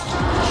死を。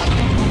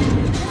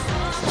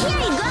 Here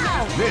you go!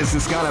 This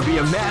is gonna be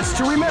a match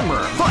to remember.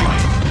 Fight!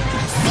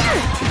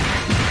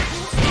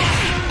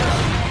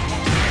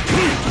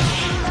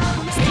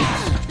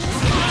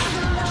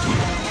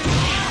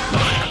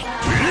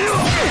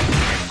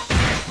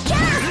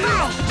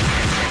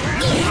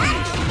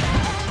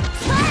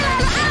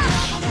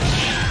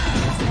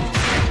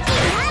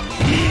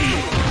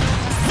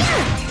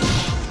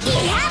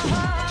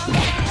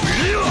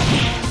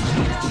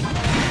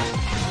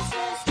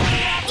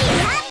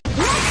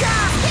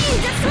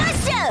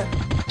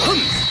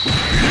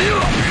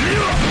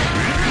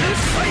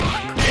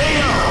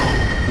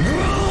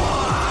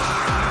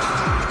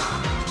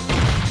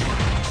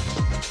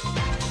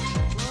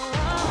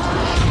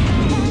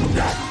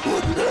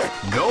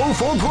 Go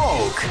for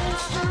broke.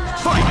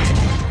 Fight!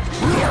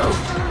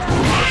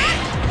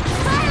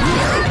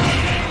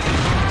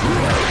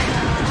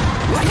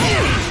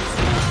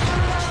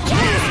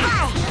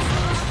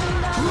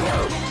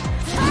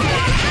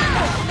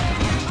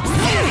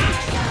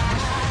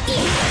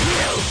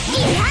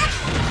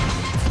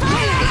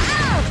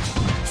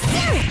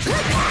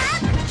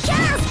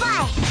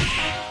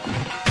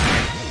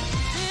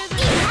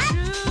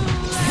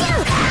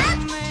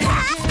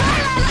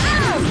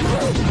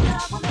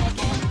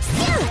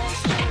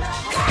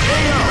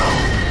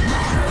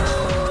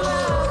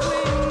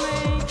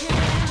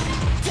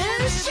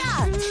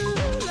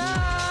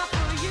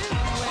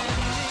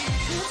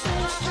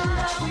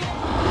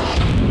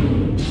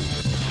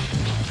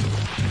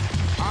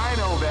 I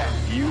know that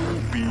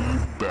you'll be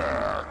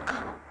back.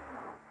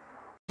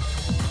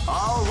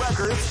 All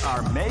records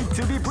are made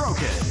to be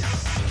broken.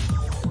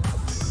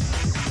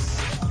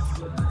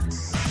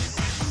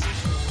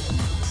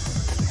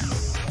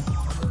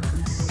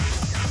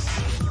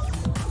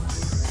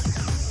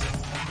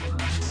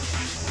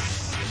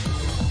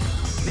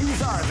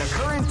 These are the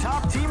current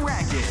top team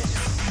rankings.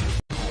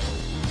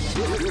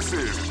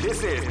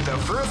 This is the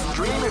first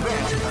dream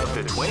event of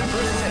the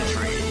 21st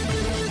century.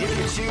 If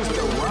you choose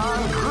the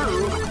wrong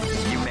groove,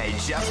 you may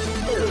just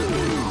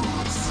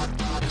lose.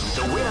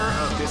 The winner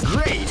of this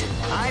great,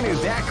 I knew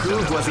that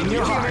groove was in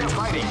your heart.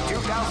 Fighting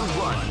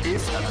 2001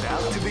 is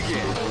about to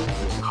begin.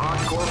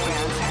 Hardcore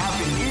fans have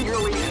been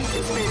eagerly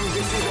anticipating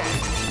this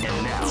event, and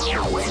now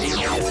the waiting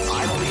is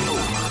finally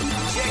over.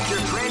 Check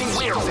your training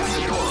wheels at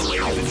the door,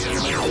 ladies and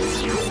gentlemen.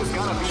 This is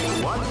gonna be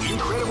one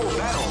incredible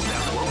battle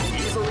that won't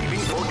easily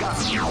be forgotten.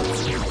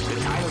 The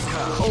time has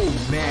come. Oh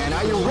man,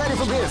 are you ready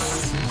for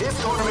this? This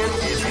tournament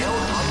is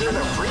held under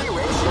the free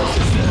ratio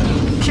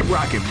system. Keep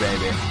rocking,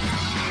 baby.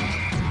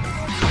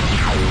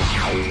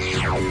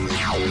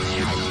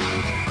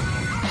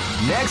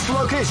 Next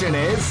location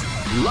is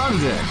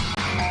London.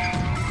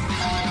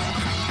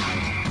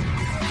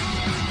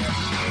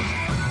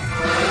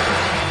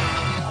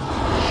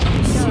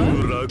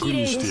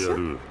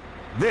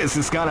 This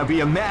is gonna be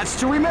a match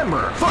to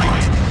remember.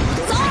 Fight!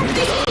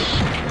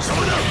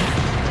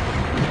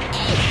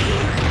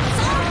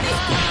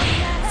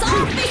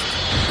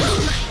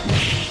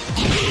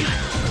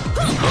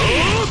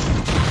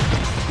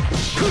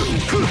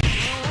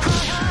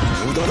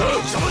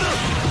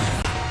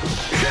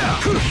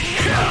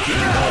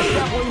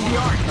 The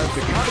art of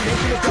the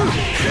combination of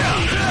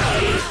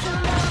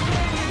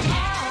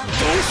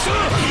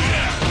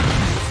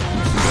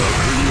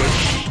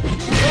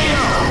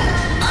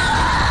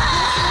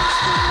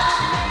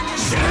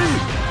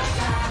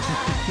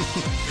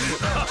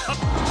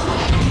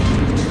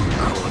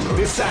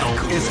This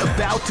cycle is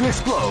about to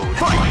explode.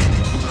 Fight!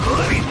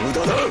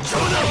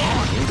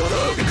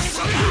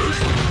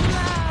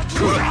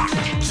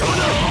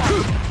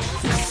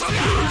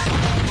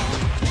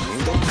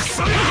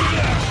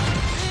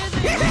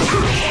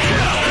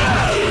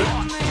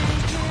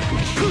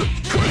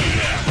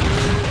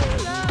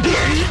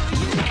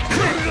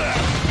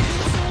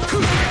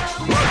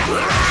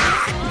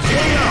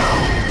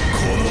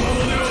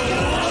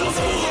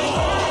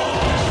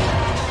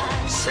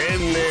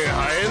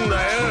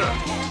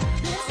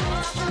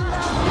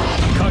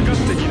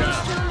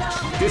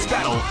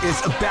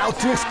 is about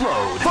to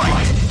explode.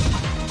 Fight!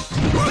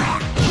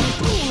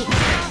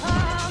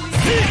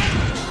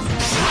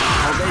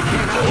 Oh, they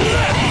cannot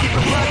keep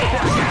the breath back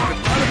at the front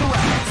of the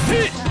round.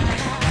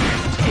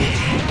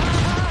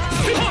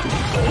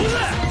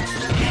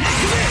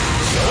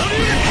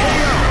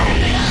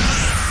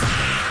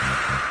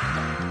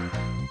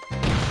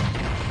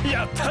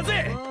 Yatta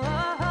ze!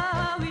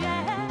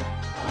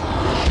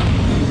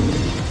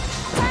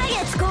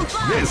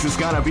 This is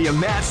gonna be a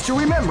match to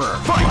remember.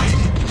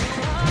 Fight!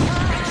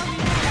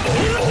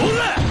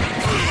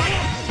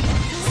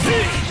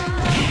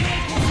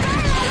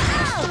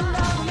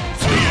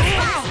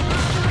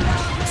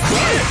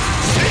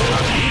 A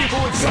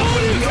beautiful example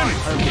of the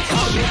art of the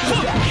combination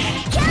attack.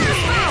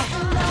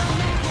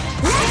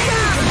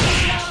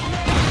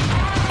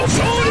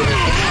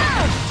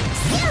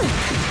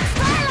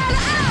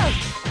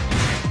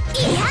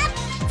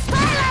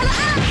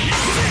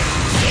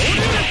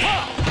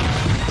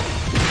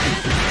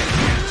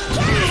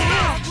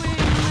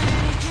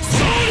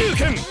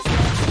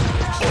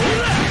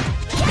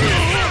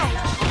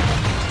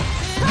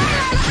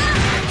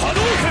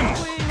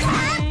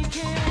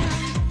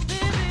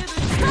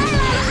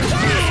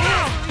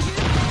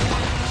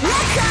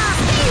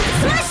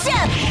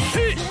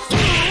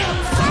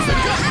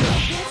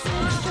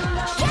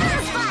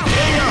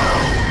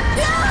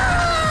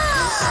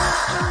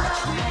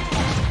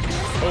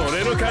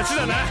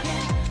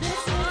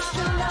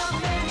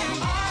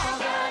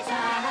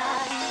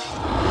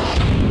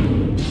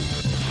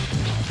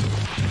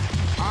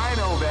 I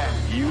know that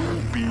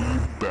you'll be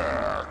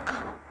back.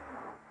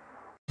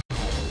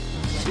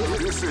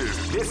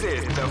 This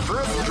is the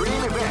first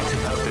dream event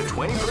of the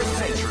 21st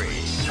century.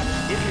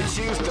 If you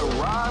choose the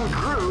wrong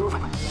groove,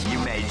 you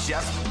may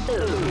just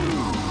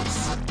lose.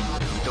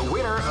 The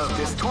winner of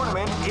this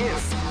tournament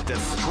is the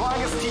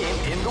strongest team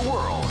in the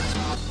world.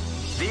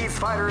 These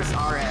fighters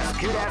are as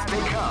good as they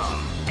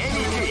come.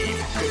 Any team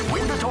could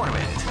win the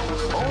tournament.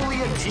 Only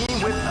a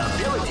team with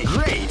ability.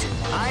 Great!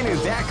 I knew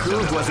that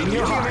groove was in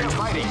your heart.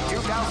 Fighting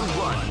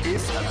 2001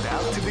 is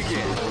about to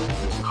begin.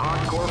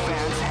 Hardcore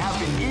fans have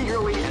been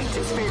eagerly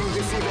anticipating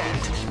this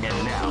event, and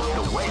now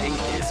the waiting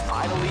is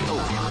finally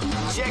over.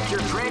 Check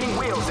your training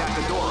wheels at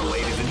the door,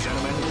 ladies and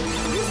gentlemen.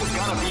 This is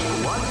gonna be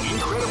one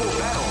incredible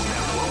battle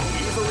that won't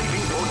easily be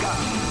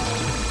forgotten.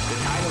 The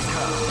time has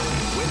come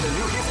when the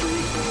new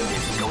history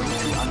is going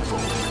to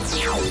unfold.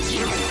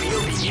 You can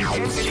feel the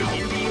intensity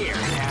in the air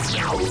as the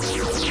hopes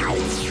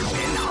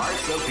and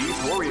hearts of these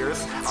warriors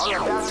are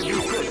about to be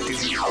put to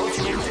the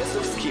ultimate test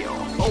of skill.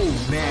 Oh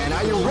man,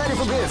 are you ready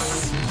for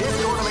this? This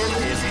tournament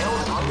is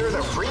held under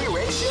the free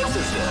ratio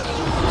system.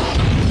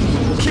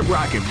 Keep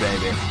rocking,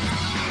 baby.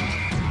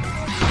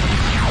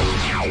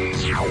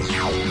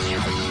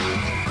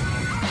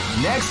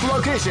 Next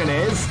location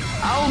is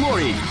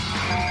Aomori.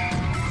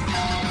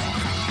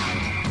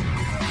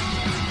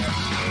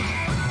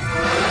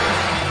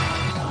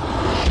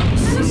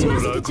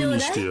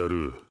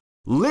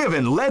 Live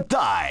and let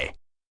die.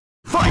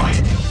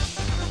 Fight!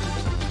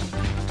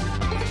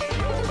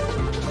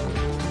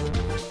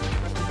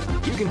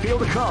 You can feel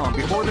the calm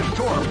before the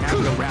storm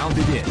as the round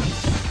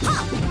begins.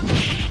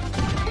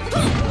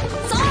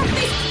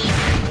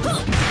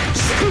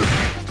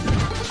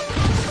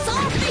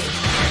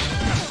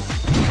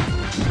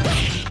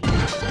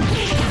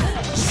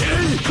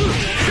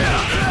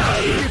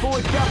 People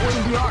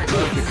excepting the art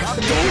of the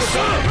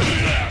combination.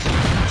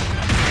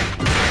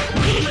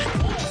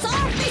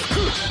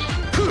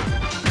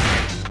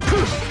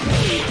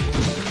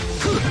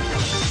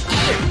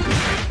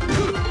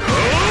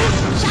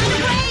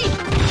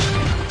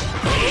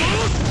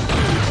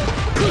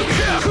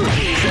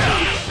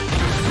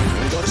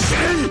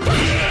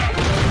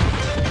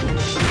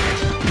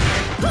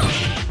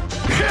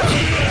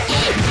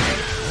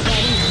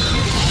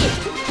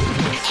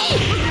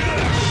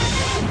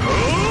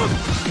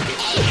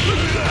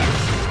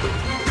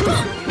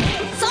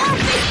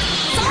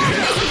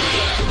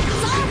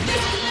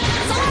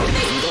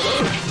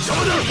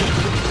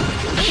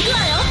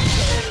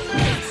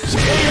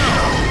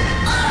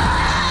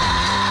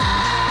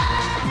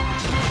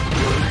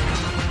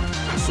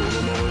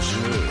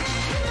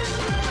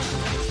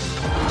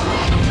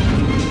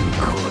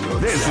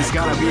 This is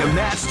gonna be a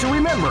match to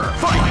remember.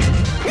 Fight!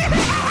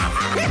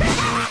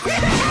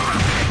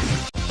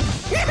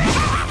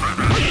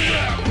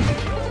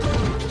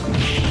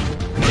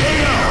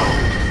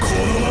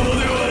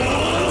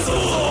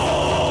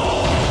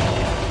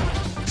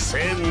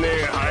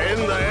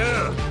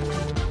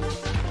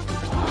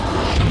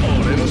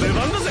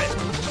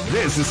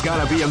 This is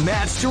gonna be a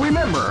match to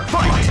remember.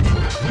 Fight!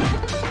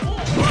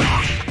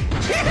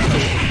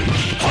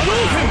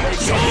 Hadouken!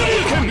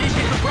 Shoryuken! He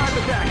can surprise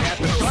attack at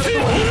the start of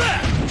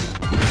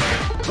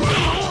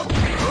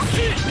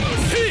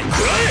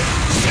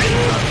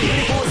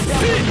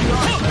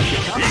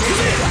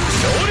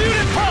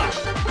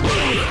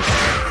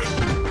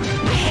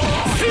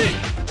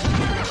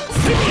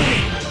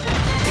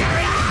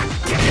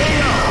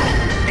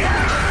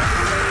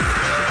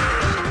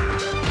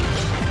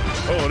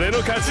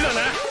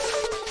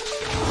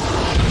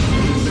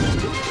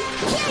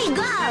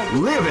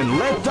Live and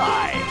let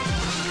die.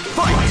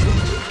 Fight!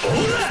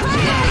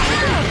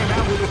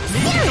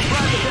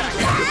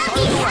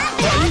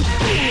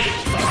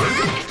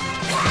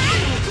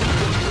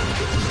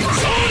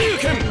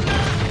 Shoryuken!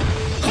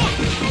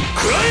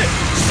 Cry!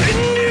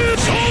 Senryu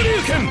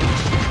Shoryuken!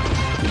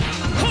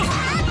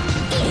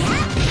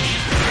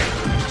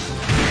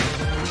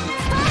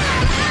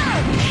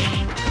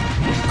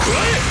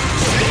 Cry!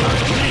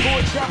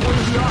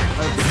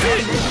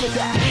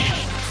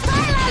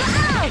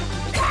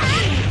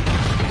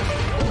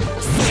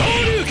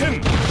 Shoryuken!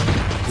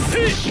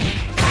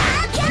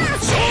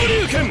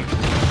 Shoryuken!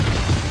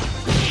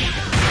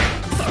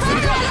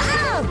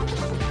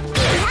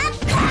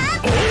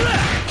 Ora!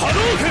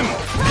 Hadouken!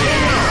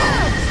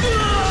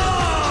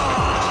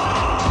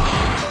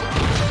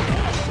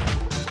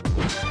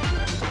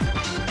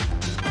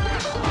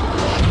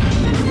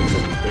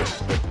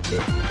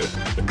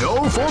 Go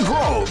for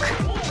broke.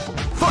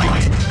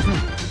 Fight!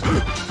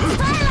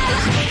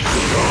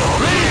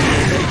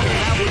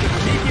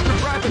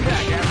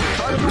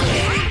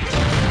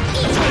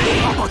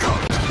 Uppercut.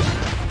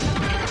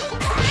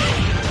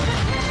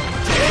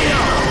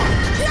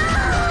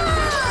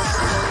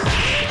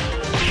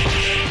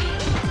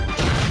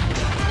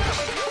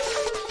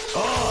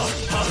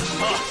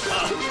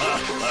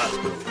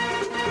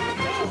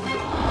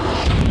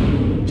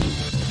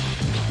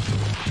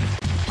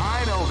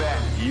 I know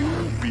that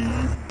you'll be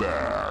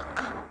back.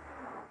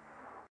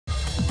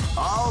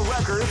 All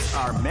records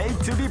are made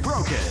to be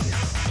broken.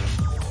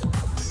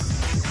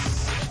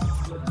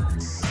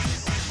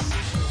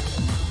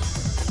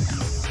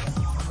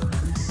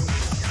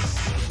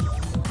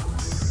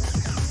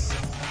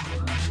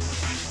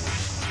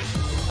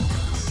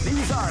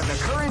 These are the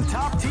current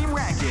top team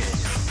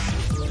rankings.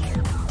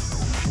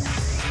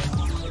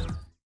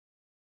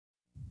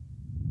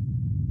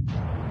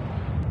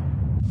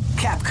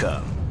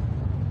 Capcom.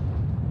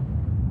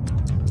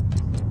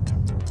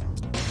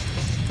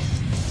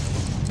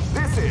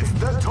 This is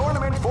the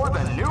tournament for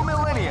the new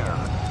millennium.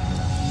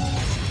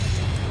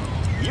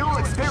 You'll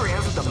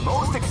experience the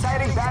most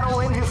exciting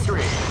battle in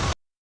history.